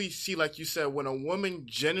I truly see, like you said, when a woman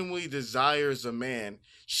genuinely desires a man,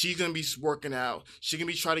 she's going to be working out. She's going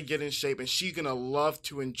to be trying to get in shape, and she's going to love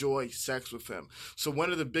to enjoy sex with him. So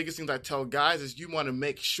one of the biggest things I tell guys is you want to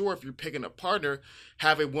make sure, if you're picking a partner,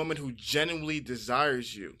 have a woman who genuinely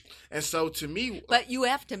desires you. And so to me... But you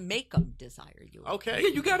have to make them desire you. Okay. Yeah,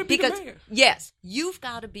 you got to be the man. Yes, you've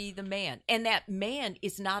got to be the man. And that man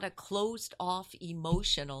is not a closed-off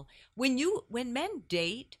emotional. When men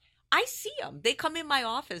date... I see them. They come in my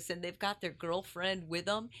office and they've got their girlfriend with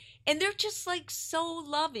them, and they're just like so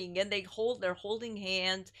loving, and they're holding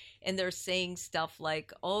hands, and they're saying stuff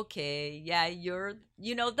like, "Okay, yeah,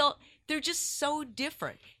 they're just so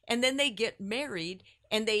different." And then they get married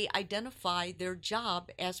and they identify their job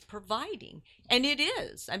as providing. And it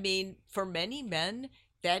is. I mean, for many men,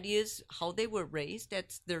 that is how they were raised.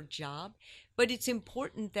 That's their job. But it's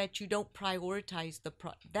important that you don't prioritize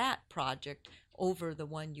that project over the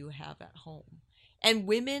one you have at home. And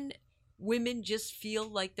women just feel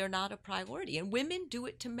like they're not a priority. And women do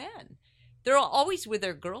it to men. They're always with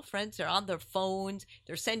their girlfriends. They're on their phones.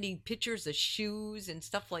 They're sending pictures of shoes and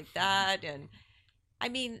stuff like that. And I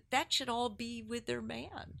mean, that should all be with their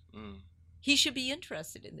man. he should be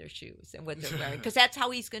interested in their shoes and what they're wearing, because that's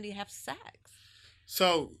how he's going to have sex.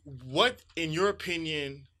 So, what, in your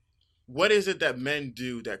opinion, what is it that men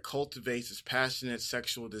do that cultivates this passionate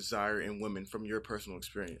sexual desire in women from your personal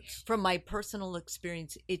experience? From my personal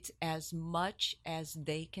experience, it's as much as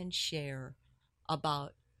they can share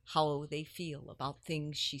about how they feel about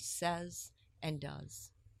things she says and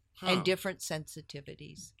does, and different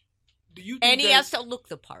sensitivities. Do you think and he has to look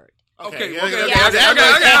the part. Okay. Okay, because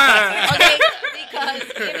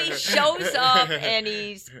if he shows up and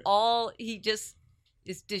he just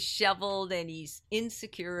is disheveled and he's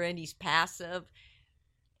insecure and he's passive,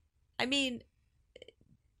 I mean,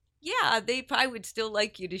 yeah, they probably would still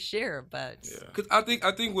like you to share, but because I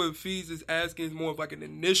think what Fees is asking is more of like an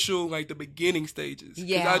initial, like the beginning stages.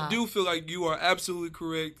 Yeah, because I do feel like you are absolutely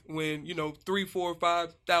correct. When 3, 4,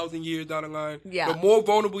 5,000 years down the line, the more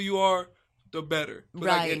vulnerable you are, the better. But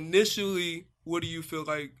like initially, what do you feel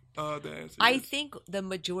like the answer is? I think the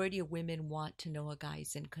majority of women want to know a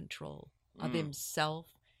guy's in control of himself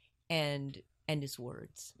and his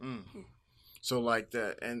words. So like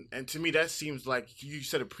that, and to me that seems like, you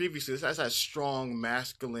said it previously, that's a strong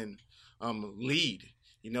masculine lead.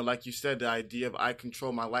 Like you said, the idea of I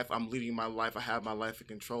control my life, I'm leading my life, I have my life in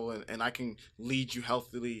control, and I can lead you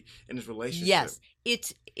healthily in this relationship. Yes,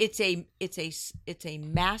 it's a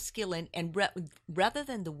masculine, and rather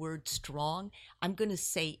than the word strong, I'm going to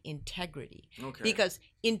say integrity. Okay. Because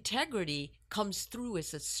integrity comes through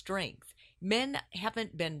as a strength. Men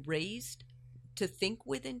haven't been raised to think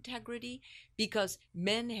with integrity because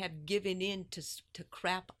men have given in to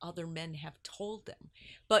crap other men have told them.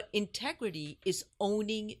 But integrity is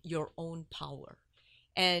owning your own power.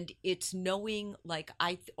 And it's knowing, like,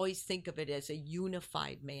 I always think of it as a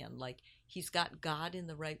unified man. Like, he's got God in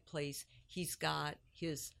the right place. He's got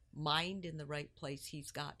his mind in the right place.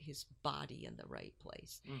 He's got his body in the right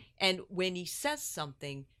place. And when he says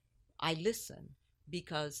something, I listen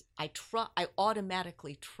because I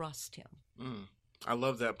automatically trust him. I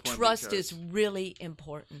love that point. Trust is really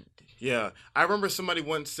important. Yeah. I remember somebody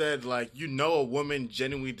once said, like, a woman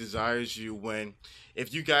genuinely desires you when,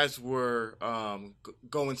 if you guys were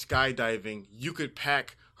going skydiving, you could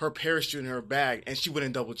pack her parachute in her bag and she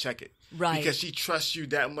wouldn't double check it. Right. Because she trusts you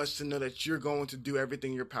that much to know that you're going to do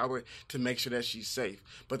everything in your power to make sure that she's safe.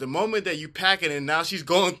 But the moment that you pack it and now she's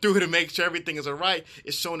going through to make sure everything is all right,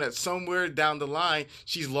 it's showing that somewhere down the line,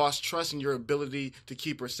 she's lost trust in your ability to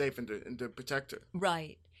keep her safe and to protect her.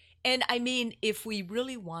 Right. And I mean, if we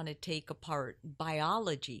really want to take apart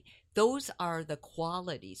biology, those are the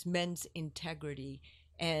qualities, men's integrity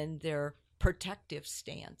and their protective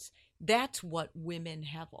stance. That's what women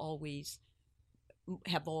has always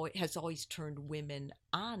turned women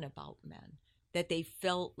on about men, that they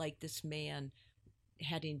felt like this man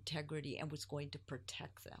had integrity and was going to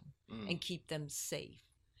protect them and keep them safe.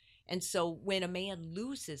 And so when a man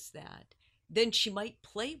loses that, then she might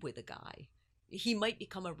play with a guy. He might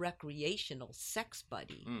become a recreational sex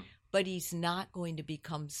buddy, but he's not going to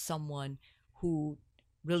become someone who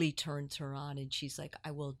really turns her on and she's like,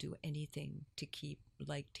 I will do anything to keep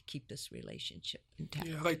this relationship intact.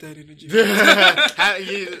 Yeah, I like that energy.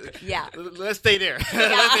 Yeah. Let's stay there.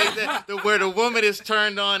 Let's stay there. Where the woman is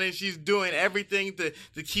turned on and she's doing everything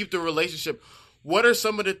to keep the relationship. What are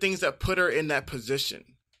some of the things that put her in that position?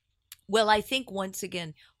 Well, I think once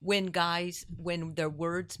again, when their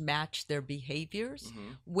words match their behaviors,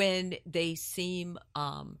 when they seem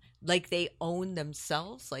like they own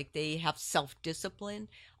themselves, like they have self-discipline,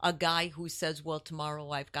 a guy who says, well,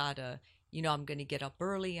 tomorrow I've got I'm going to get up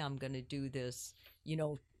early, I'm going to do this,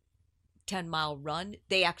 10-mile run.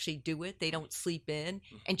 They actually do it. They don't sleep in,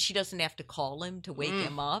 and she doesn't have to call him to wake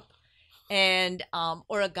him up. And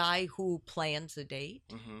or a guy who plans a date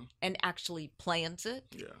and actually plans it.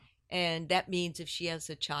 Yeah. And that means if she has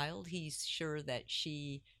a child, he's sure that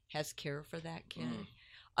she has care for that kid.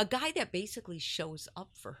 A guy that basically shows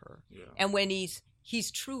up for her. Yeah. And when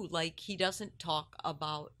he's true, like he doesn't talk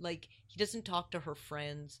to her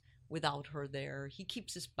friends without her there. He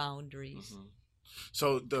keeps his boundaries.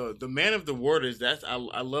 So the man of the word is I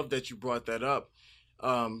love that you brought that up.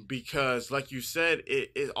 Because like you said,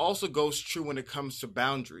 it also goes true when it comes to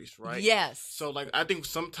boundaries, right? Yes. So like, I think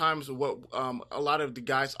sometimes what a lot of the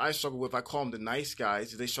guys I struggle with, I call them the nice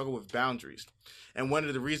guys, is they struggle with boundaries. And one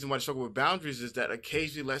of the reasons why they struggle with boundaries is that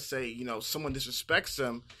occasionally, let's say, someone disrespects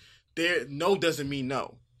them, their no doesn't mean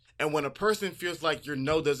no. And when a person feels like your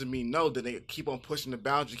no doesn't mean no, then they keep on pushing the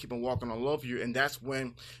boundary, keep on walking all over you. And that's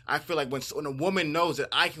when I feel like when a woman knows that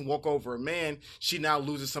I can walk over a man, she now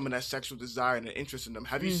loses some of that sexual desire and the interest in them.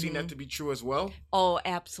 Have you seen that to be true as well? Oh,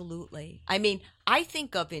 absolutely. I mean, I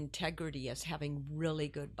think of integrity as having really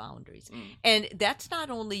good boundaries. And that's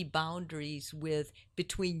not only boundaries with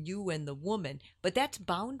between you and the woman, but that's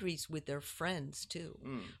boundaries with their friends too.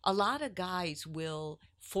 A lot of guys will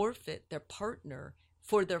forfeit their partner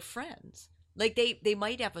for their friends. Like they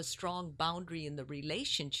might have a strong boundary in the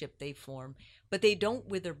relationship they form, but they don't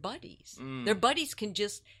with their buddies. Their buddies can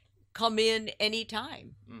just come in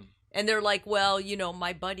anytime. And they're like, well, you know,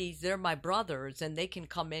 my buddies, they're my brothers and they can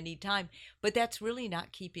come anytime. But that's really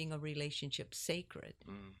not keeping a relationship sacred.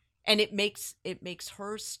 And it makes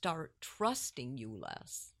her start trusting you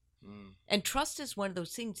less. And trust is one of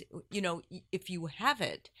those things, you know, if you have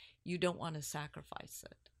it, you don't want to sacrifice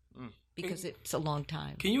it because it's a long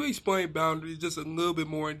time. Can you explain boundaries just a little bit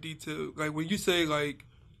more in detail? Like when you say like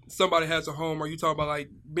somebody has a home, are you talking about like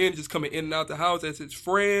men just coming in and out the house as his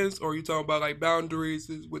friends, or are you talking about like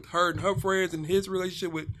boundaries with her and her friends and his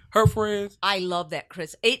relationship with her friends? I love that,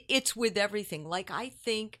 Chris. It's with everything. Like I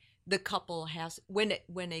think the couple has when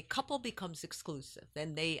a couple becomes exclusive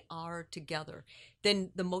and they are together,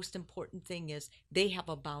 then the most important thing is they have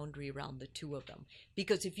a boundary around the two of them.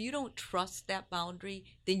 Because if you don't trust that boundary,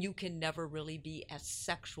 then you can never really be as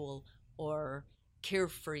sexual or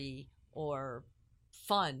carefree or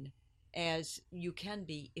fun as you can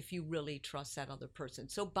be if you really trust that other person.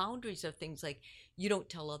 So boundaries are things like you don't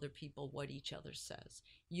tell other people what each other says.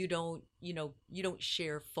 You don't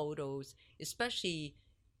share photos, especially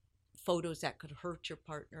photos that could hurt your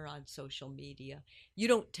partner on social media. You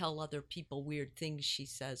don't tell other people weird things she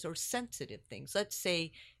says or sensitive things. Let's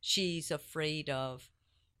say she's afraid of,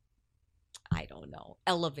 I don't know,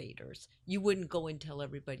 elevators. You wouldn't go and tell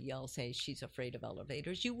everybody else, hey, she's afraid of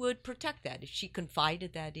elevators. You would protect that. If she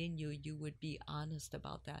confided that in you, you would be honest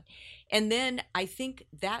about that. And then I think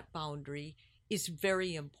that boundary is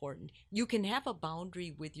very important. You can have a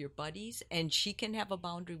boundary with your buddies and she can have a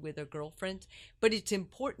boundary with her girlfriends, but it's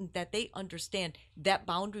important that they understand that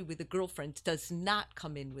boundary with the girlfriends does not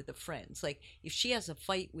come in with the friends. Like if she has a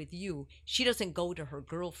fight with you, she doesn't go to her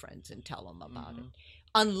girlfriends and tell them about it.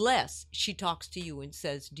 Unless she talks to you and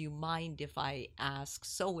says, do you mind if I ask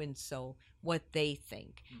so-and-so what they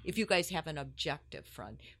think? If you guys have an objective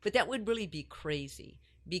front. But that would really be crazy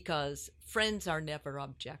because friends are never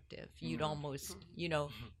objective. You'd almost, you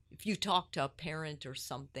know, if you talk to a parent or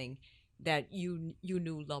something that you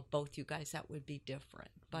knew loved both you guys, that would be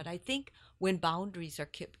different. But I think when boundaries are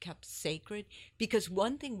kept sacred, because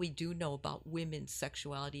one thing we do know about women's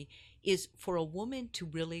sexuality is for a woman to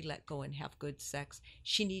really let go and have good sex,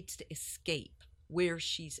 she needs to escape where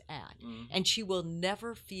she's at. And she will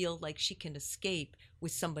never feel like she can escape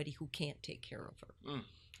with somebody who can't take care of her.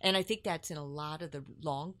 And I think that's in a lot of the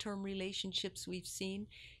long-term relationships we've seen.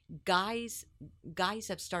 Guys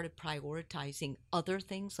have started prioritizing other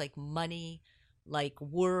things like money, like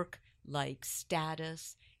work, like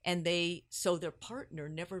status, and so their partner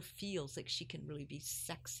never feels like she can really be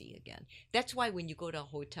sexy again. That's why when you go to a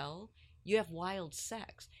hotel, you have wild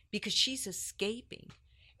sex because she's escaping,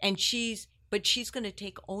 but she's going to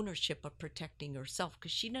take ownership of protecting herself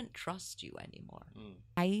because she doesn't trust you anymore.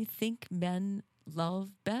 I think men love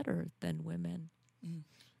better than women.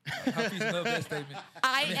 Hafiz love that statement.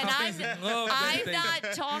 I'm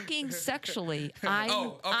not talking sexually.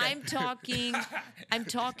 I'm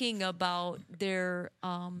talking about their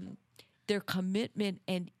commitment,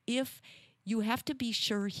 and if you have to be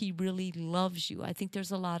sure he really loves you. I think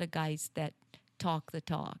there's a lot of guys that talk the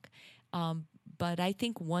talk. But I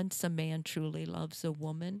think once a man truly loves a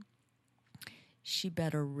woman, she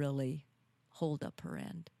better really hold up her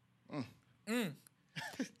end.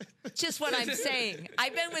 Just what I'm saying.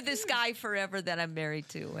 I've been with this guy forever that I'm married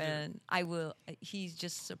to, and he's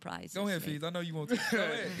just surprised. Go ahead, Fees. I know you want to. Go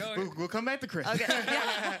ahead. We'll come back to Chris.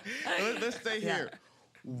 Okay. Let's stay here.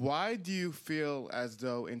 Why do you feel as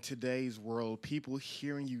though in today's world, people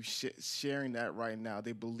hearing you sharing that right now,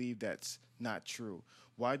 they believe that's not true?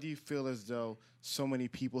 Why do you feel as though so many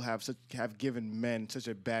people have given men such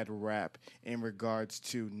a bad rap in regards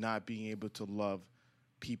to not being able to love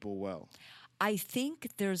people well? I think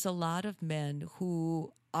there's a lot of men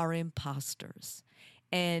who are imposters,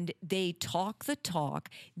 and they talk the talk.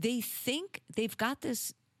 They think they've got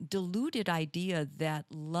this deluded idea that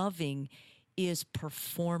loving is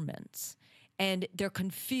performance, and they're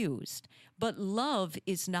confused. But love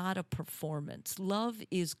is not a performance. Love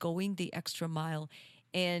is going the extra mile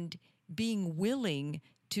and being willing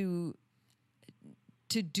to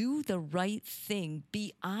to do the right thing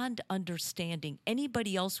beyond understanding.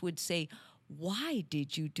 Anybody else would say, why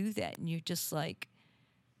did you do that? And you're just like,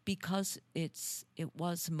 because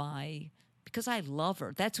because I love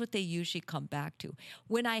her. That's what they usually come back to.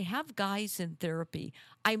 When I have guys in therapy,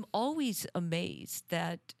 I'm always amazed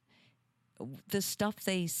that the stuff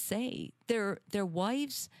they say, their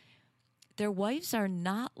wives are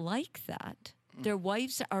not like that. Their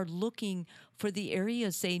wives are looking for the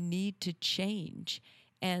areas they need to change.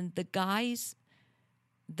 And the guys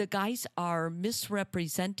are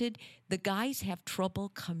misrepresented. The guys have trouble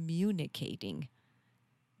communicating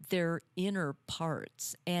their inner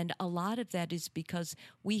parts. And a lot of that is because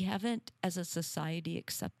we haven't, as a society,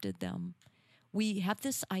 accepted them. We have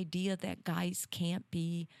this idea that guys can't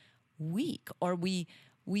be weak, or we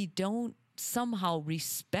don't somehow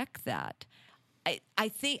respect that. I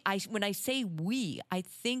think when I say we, I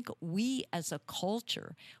think we as a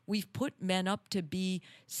culture, we've put men up to be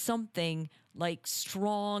something like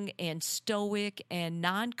strong and stoic and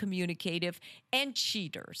non-communicative and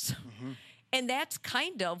cheaters. Mm-hmm. And that's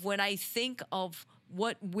kind of, when I think of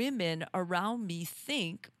what women around me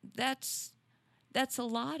think, that's a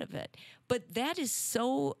lot of it. But that is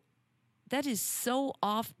so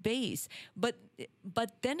off base. But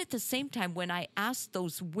then at the same time, when I ask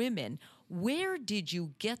those women, where did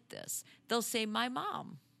you get this? They'll say, my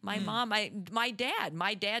mom, my dad.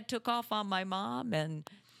 My dad took off on my mom. And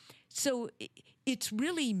so it's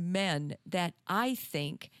really men that I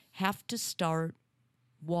think have to start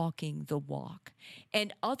walking the walk.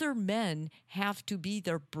 And other men have to be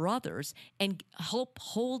their brothers and help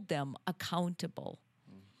hold them accountable.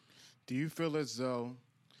 Do you feel as though,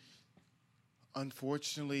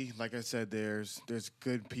 unfortunately, like I said, there's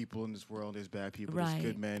good people in this world, there's bad people, Right. There's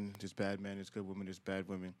good men, there's bad men, there's good women, there's bad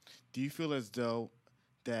women. Do you feel as though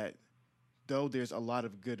that though there's a lot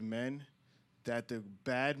of good men, that the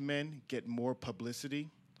bad men get more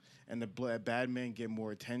publicity and the bad men get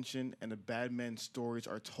more attention, and the bad men's stories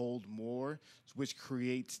are told more, which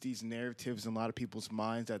creates these narratives in a lot of people's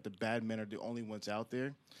minds that the bad men are the only ones out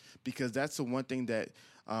there? Because that's the one thing that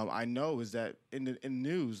I know is that in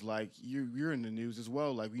news, like you're in the news as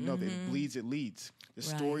well. Like we know that it bleeds, it leads. The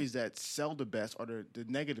Right. stories that sell the best are the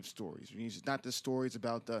negative stories. It's not the stories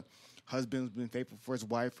about the husband who's been faithful for his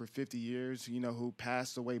wife for 50 years, who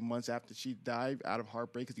passed away months after she died out of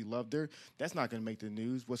heartbreak because he loved her. That's not going to make the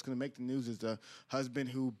news. What's going to make the news is the husband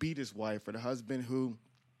who beat his wife, or the husband who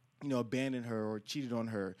abandoned her or cheated on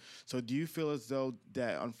her. So do you feel as though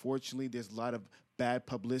that, unfortunately, there's a lot of bad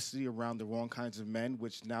publicity around the wrong kinds of men,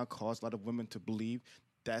 which now cause a lot of women to believe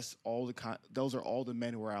those are all the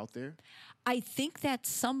men who are out there? I think that's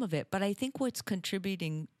some of it, but I think what's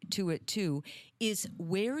contributing to it too is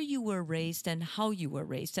where you were raised and how you were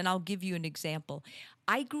raised. And I'll give you an example.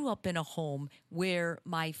 I grew up in a home where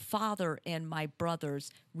my father and my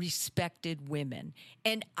brothers respected women,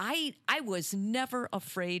 and I was never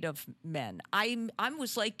afraid of men. I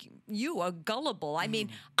was like you, a gullible. I mean,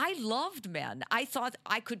 I loved men. I thought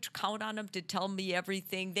I could count on them to tell me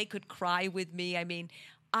everything. They could cry with me. I mean,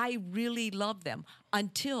 I really loved them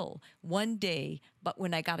until one day, but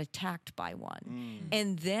when I got attacked by one.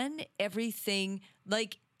 And then everything,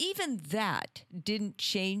 like even that didn't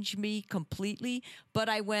change me completely, but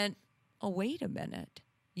I went, oh, wait a minute.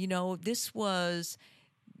 This was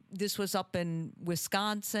up in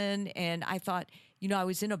Wisconsin, and I thought, I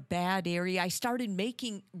was in a bad area. I started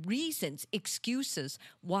making reasons, excuses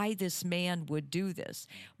why this man would do this.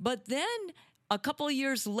 But then a couple of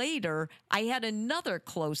years later, I had another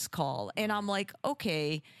close call, and I'm like,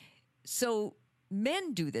 okay, so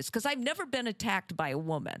men do this, because I've never been attacked by a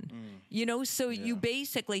woman, so you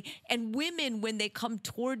basically, and women, when they come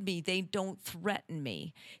toward me, they don't threaten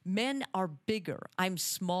me. Men are bigger. I'm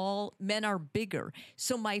small. Men are bigger.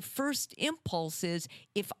 So my first impulse is,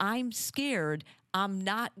 if I'm scared, I'm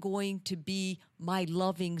not going to be my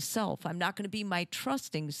loving self. I'm not going to be my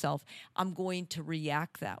trusting self. I'm going to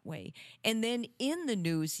react that way. And then in the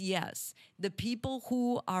news, yes, the people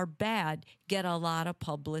who are bad get a lot of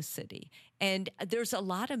publicity. And there's a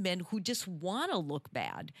lot of men who just want to look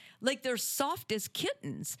bad. Like they're soft as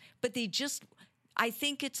kittens, but I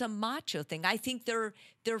think it's a macho thing. I think their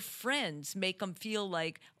friends make them feel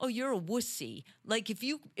like, oh, you're a wussy. Like if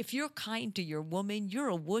you're kind to your woman, you're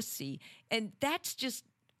a wussy. And that's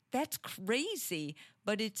crazy,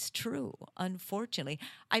 but it's true, unfortunately.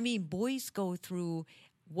 I mean, boys go through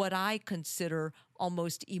what I consider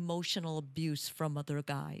almost emotional abuse from other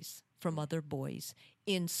guys, from other boys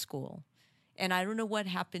in school. And I don't know what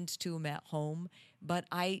happens to them at home, but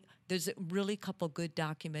there's a really couple good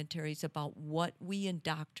documentaries about what we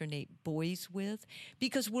indoctrinate boys with,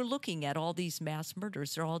 because we're looking at all these mass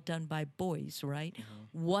murders. They're all done by boys, right?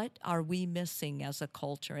 What are we missing as a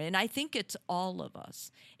culture? And I think it's all of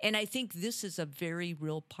us. And I think this is a very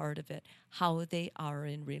real part of it, how they are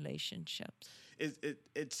in relationships.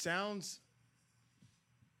 It sounds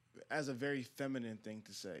as a very feminine thing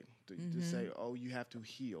to say, to say, oh, you have to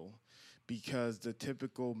heal, because the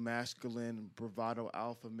typical masculine bravado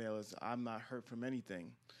alpha male is, I'm not hurt from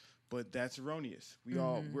anything. But that's erroneous.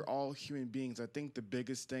 We're all human beings. I think the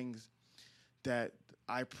biggest things that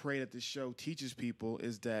I pray that the show teaches people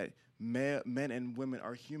is that men and women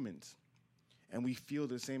are humans, and we feel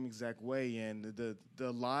the same exact way. And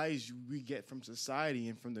the lies we get from society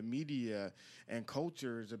and from the media and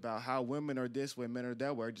cultures about how women are this way, men are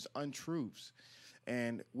that way, are just untruths.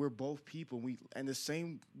 And we're both people. And the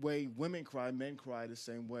same way women cry, men cry the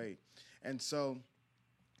same way. And so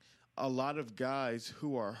a lot of guys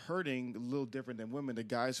who are hurting, a little different than women, the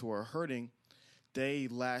guys who are hurting, they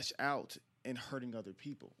lash out in hurting other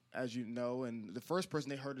people, as you know. And the first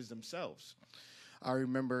person they hurt is themselves. I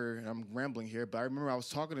remember, and I'm rambling here, but I remember I was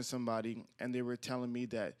talking to somebody, and they were telling me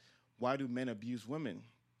that, why do men abuse women?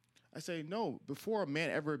 I say, no, before a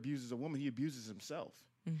man ever abuses a woman, he abuses himself.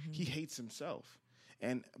 He hates himself.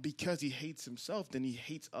 And because he hates himself, then he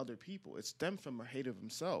hates other people. It stems from a hate of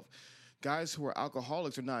himself. Guys who are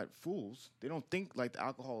alcoholics are not fools. They don't think like the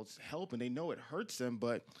alcohol is helping. They know it hurts them,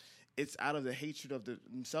 but it's out of the hatred of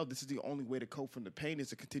themselves. This is the only way to cope from the pain, is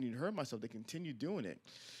to continue to hurt myself. They continue doing it.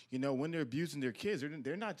 You know, when they're abusing their kids,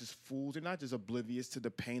 they're not just fools. They're not just oblivious to the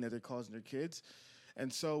pain that they're causing their kids.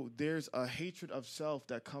 And so there's a hatred of self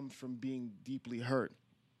that comes from being deeply hurt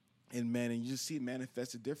in men, and you just see it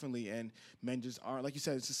manifested differently, and men just aren't. Like you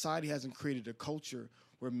said, society hasn't created a culture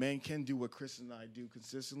where men can do what Chris and I do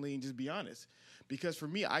consistently and just be honest. Because for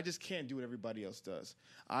me, I just can't do what everybody else does.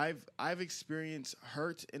 I've experienced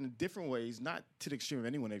hurt in different ways, not to the extreme of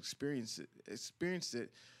anyone experienced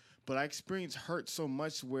it, but I experienced hurt so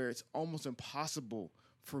much where it's almost impossible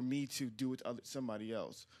for me to do it to somebody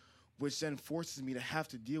else, which then forces me to have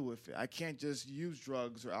to deal with it. I can't just use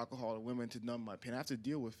drugs or alcohol or women to numb my pain. I have to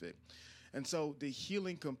deal with it. And so the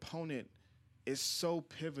healing component is so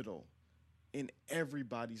pivotal in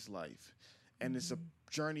everybody's life. And it's a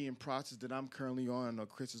journey and process that I'm currently on. I know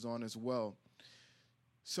Chris is on as well.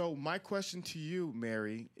 So my question to you,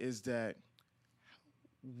 Mary, is that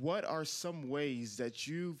what are some ways that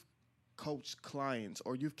you've coached clients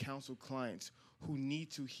or you've counseled clients who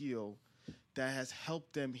need to heal that has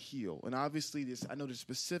helped them heal? And obviously, I know the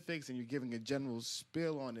specifics and you're giving a general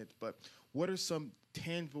spill on it, but what are some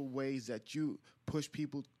tangible ways that you push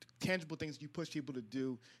people, tangible things you push people to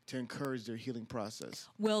do to encourage their healing process?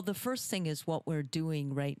 Well, the first thing is what we're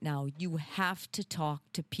doing right now. You have to talk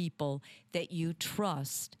to people that you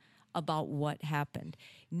trust about what happened.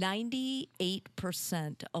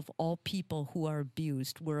 98% of all people who are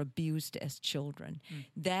abused were abused as children.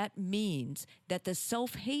 That means that the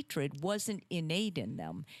self-hatred wasn't innate in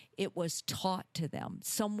them. It was taught to them.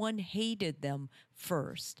 Someone hated them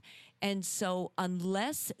first. And so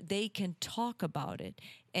unless they can talk about it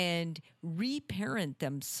and reparent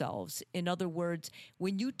themselves, in other words,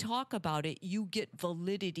 when you talk about it, you get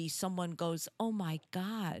validity. Someone goes, oh my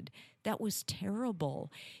God, that was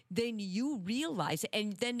terrible. Then you realize,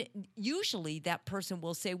 and then usually that person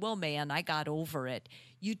will say, well, man, I got over it.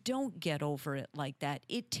 You don't get over it like that.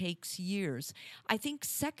 It takes years. I think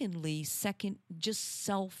just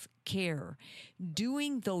self-care,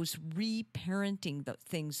 doing those reparenting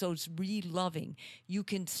things, those re-loving. You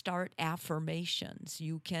can start affirmations.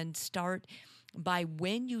 You can start by,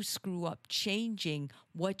 when you screw up, changing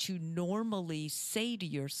what you normally say to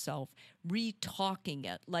yourself, re-talking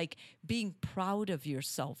it, like being proud of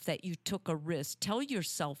yourself that you took a risk. Tell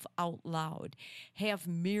yourself out loud. Have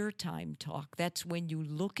mirror time talk. That's when you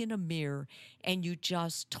look in a mirror and you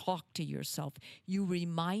just talk to yourself. You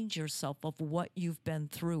remind yourself of what you've been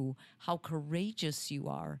through, how courageous you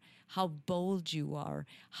are, how bold you are,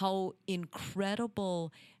 how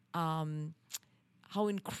incredibly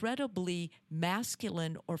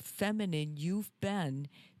masculine or feminine you've been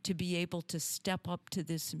to be able to step up to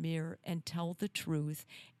this mirror and tell the truth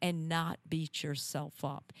and not beat yourself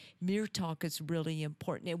up. Mirror talk is really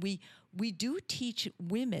important. And we do teach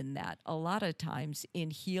women that a lot of times in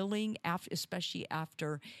healing, especially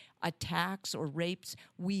after attacks or rapes.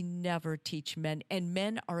 We never teach men. And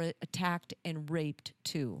men are attacked and raped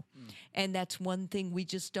too. And that's one thing we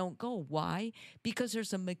just don't go. Why? Because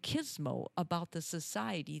there's a machismo about the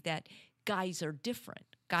society that guys are different.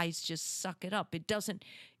 guys just suck it up. It doesn't.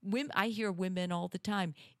 Women, I hear women all the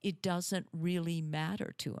time. It doesn't really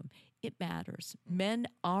matter to them. It matters. Men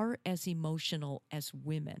are as emotional as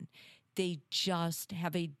women. They just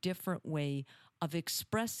have a different way of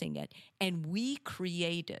expressing it, and we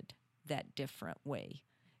created that different way.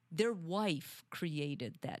 Their wife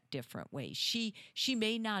created that different way. She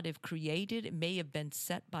may not have created it, may have been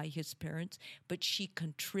set by his parents, but she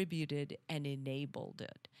contributed and enabled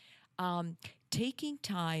it. Taking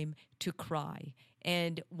time to cry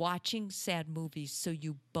and watching sad movies so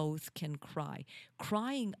you both can cry.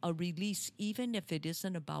 Crying a release, even if it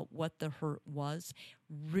isn't about what the hurt was,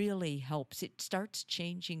 really helps. It starts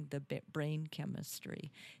changing the brain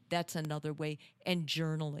chemistry. That's another way. And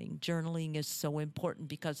journaling. Journaling is so important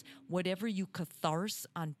because whatever you catharsis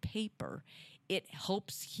on paper, it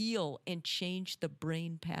helps heal and change the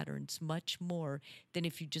brain patterns much more than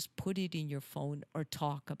if you just put it in your phone or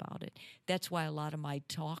talk about it. That's why a lot of my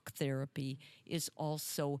talk therapy is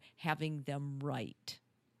also having them write.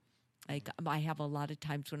 Like I have a lot of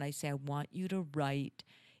times when I say, I want you to write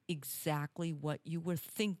exactly what you were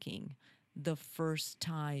thinking the first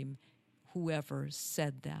time whoever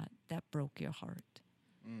said that broke your heart.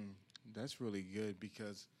 That's really good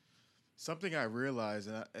because something I realized,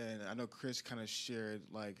 and I know Chris kind of shared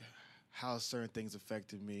like how certain things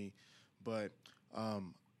affected me, but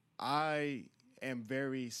I am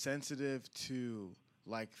very sensitive to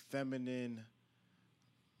like feminine.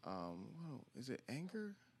 Is it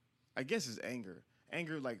anger? I guess it's anger.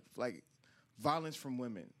 Anger, like violence from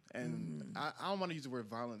women, and I don't want to use the word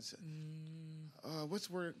violence. What's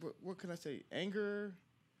the word? What can I say? Anger,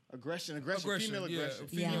 aggression, female aggression,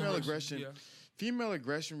 female aggression. Yeah. Female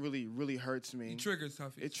aggression really hurts me. It triggers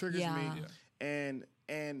Huffy. It triggers Yeah. me,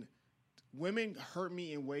 and women hurt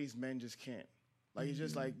me in ways men just can't. Like it's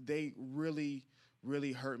just like they really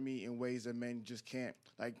hurt me in ways that men just can't.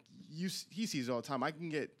 Like he sees it all the time. I can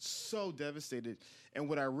get so devastated, and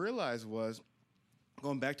what I realized was,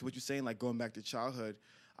 going back to what you're saying, like going back to childhood,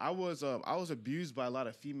 I was abused by a lot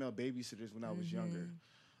of female babysitters when I was younger.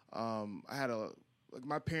 I had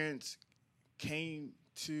my parents came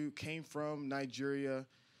from Nigeria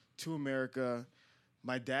to America.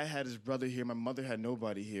 My dad had his brother here. My mother had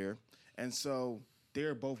nobody here. And so they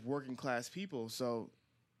were both working class people. So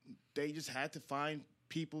they just had to find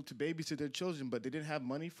people to babysit their children, but they didn't have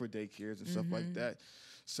money for daycares and stuff like that.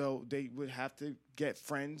 So they would have to get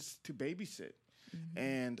friends to babysit.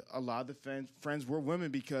 And a lot of the friends were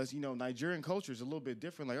women because, Nigerian culture is a little bit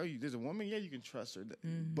different. Like, there's a woman, yeah, you can trust her.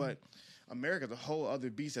 But America's a whole other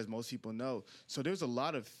beast, as most people know. So there's a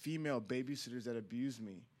lot of female babysitters that abused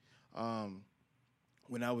me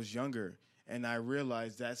when I was younger. And I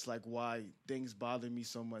realized that's like why things bother me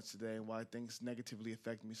so much today and why things negatively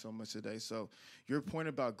affect me so much today. So your point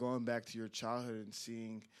about going back to your childhood and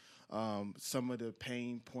seeing some of the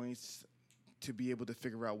pain points to be able to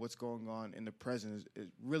figure out what's going on in the present, it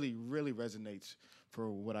really resonates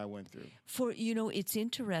for what I went through. It's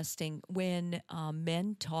interesting when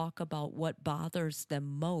men talk about what bothers them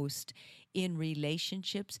most in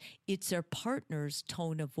relationships, it's their partner's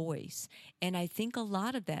tone of voice. And I think a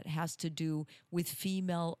lot of that has to do with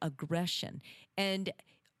female aggression. And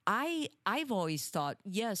I've always thought,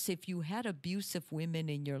 yes, if you had abusive women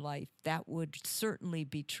in your life, that would certainly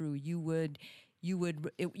be true. You would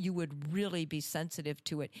really be sensitive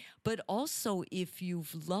to it. But also, if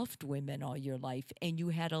you've loved women all your life and you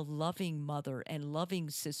had a loving mother and loving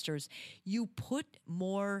sisters, you put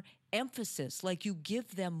more emphasis, like you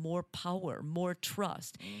give them more power, more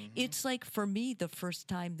trust. It's like for me, the first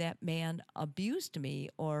time that man abused me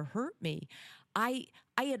or hurt me, I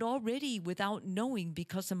had already, without knowing,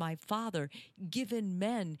 because of my father, given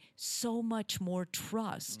men so much more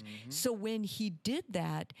trust. So when he did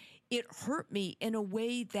that, it hurt me in a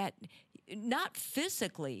way that, not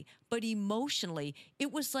physically, but emotionally.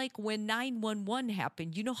 It was like when 911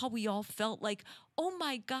 happened. You know how we all felt like, oh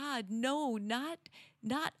my God, no, not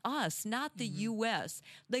us, not the U.S.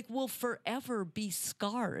 Like we'll forever be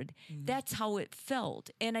scarred. That's how it felt.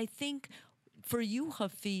 And I think for you,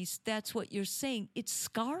 Hafiz, that's what you're saying. It's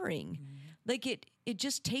scarring. Like it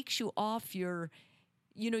just takes you off your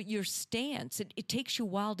stance. It takes you a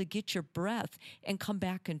while to get your breath and come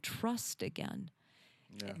back and trust again.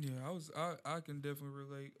 Yeah, I can definitely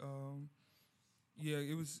relate.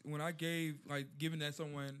 It was when I giving that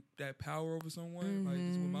someone that power over someone, like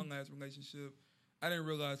this was my last relationship, I didn't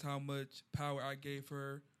realize how much power I gave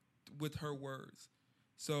her with her words.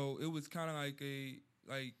 So it was kind of like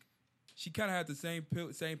she kind of had the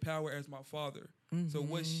same power as my father. So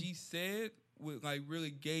what she said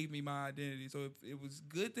really gave me my identity. So if it was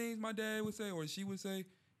good things my dad would say or she would say,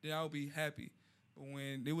 then I would be happy. But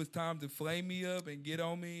when it was time to flame me up and get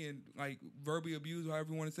on me and like verbally abuse,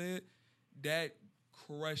 however you want to say it, that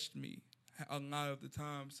crushed me a lot of the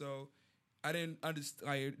time. So I didn't understand.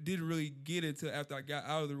 I didn't really get it till after I got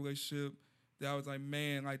out of the relationship. That I was like,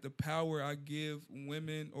 man, like the power I give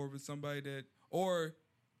women or with somebody that or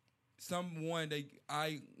someone that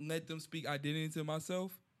I let them speak identity to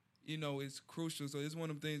myself, you know, is crucial. So it's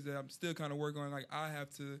one of the things that I'm still kind of working on. Like I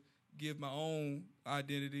have to give my own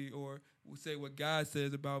identity or say what God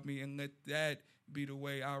says about me and let that be the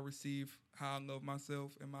way I receive how I love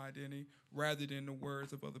myself and my identity rather than the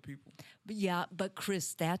words of other people. But yeah, but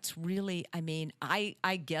Chris, that's really, I mean,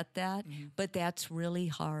 I get that, but that's really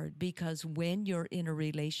hard because when you're in a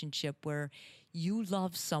relationship where you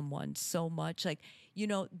love someone so much, like, you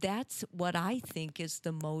know, that's what I think is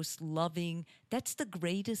the most loving, that's the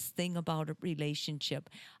greatest thing about a relationship.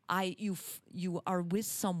 You are with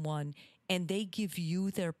someone and they give you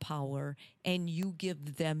their power and you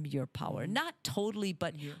give them your power. Not totally,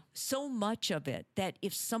 but so much of it that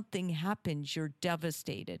if something happens, you're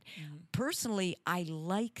devastated. Personally, I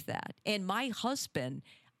like that. And my husband,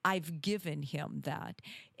 I've given him that.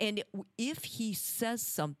 And if he says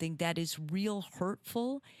something that is real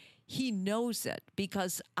hurtful, he knows it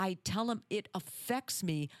because I tell him it affects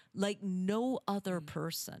me like no other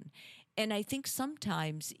person. And I think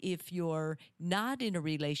sometimes if you're not in a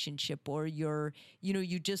relationship or you're, you know,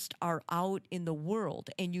 you just are out in the world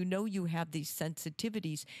and you know you have these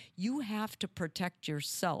sensitivities, you have to protect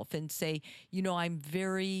yourself and say, you know, I'm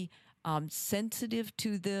very sensitive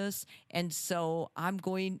to this, and so I'm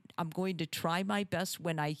going to try my best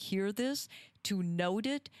when I hear this to note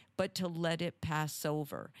it, but to let it pass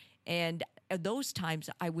over. And at those times,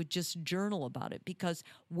 I would just journal about it because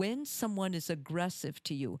when someone is aggressive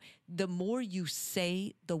to you, the more you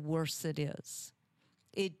say, the worse it is.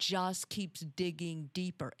 It just keeps digging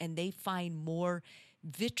deeper, and they find more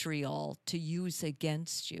vitriol to use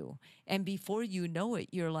against you. And before you know it,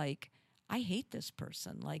 you're like, I hate this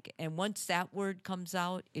person. Like, and once that word comes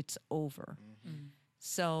out, it's over.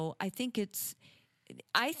 So I think it's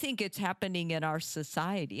happening in our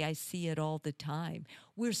society. I see it all the time.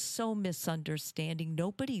 We're so misunderstanding.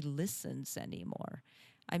 Nobody listens anymore.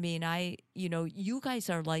 I mean, you guys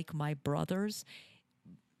are like my brothers.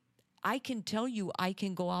 I can tell you, I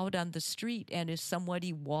can go out on the street and if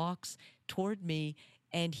somebody walks toward me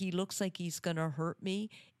and he looks like he's going to hurt me,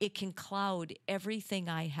 it can cloud everything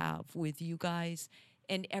I have with you guys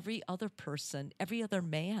and every other person, every other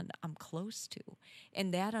man I'm close to.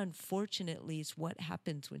 And that, unfortunately, is what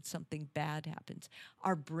happens when something bad happens.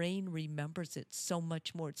 Our brain remembers it so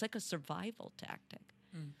much more. It's like a survival tactic.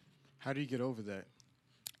 How do you get over that?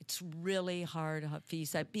 It's really hard,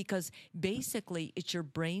 Hafiz, because basically it's your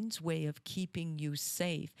brain's way of keeping you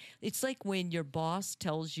safe. It's like when your boss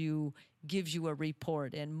gives you a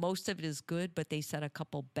report, and most of it is good, but they said a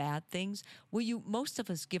couple bad things. Well, most of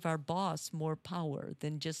us give our boss more power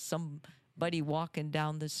than just somebody walking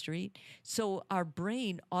down the street. So our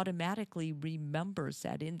brain automatically remembers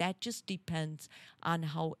that, and that just depends on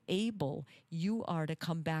how able you are to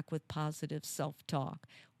come back with positive self-talk.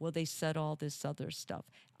 Well, they said all this other stuff.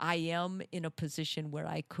 I am in a position where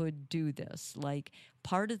I could do this. Like,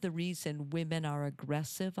 part of the reason women are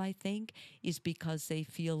aggressive, I think, is because they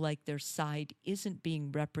feel like their side isn't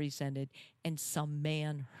being represented and some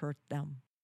man hurt them.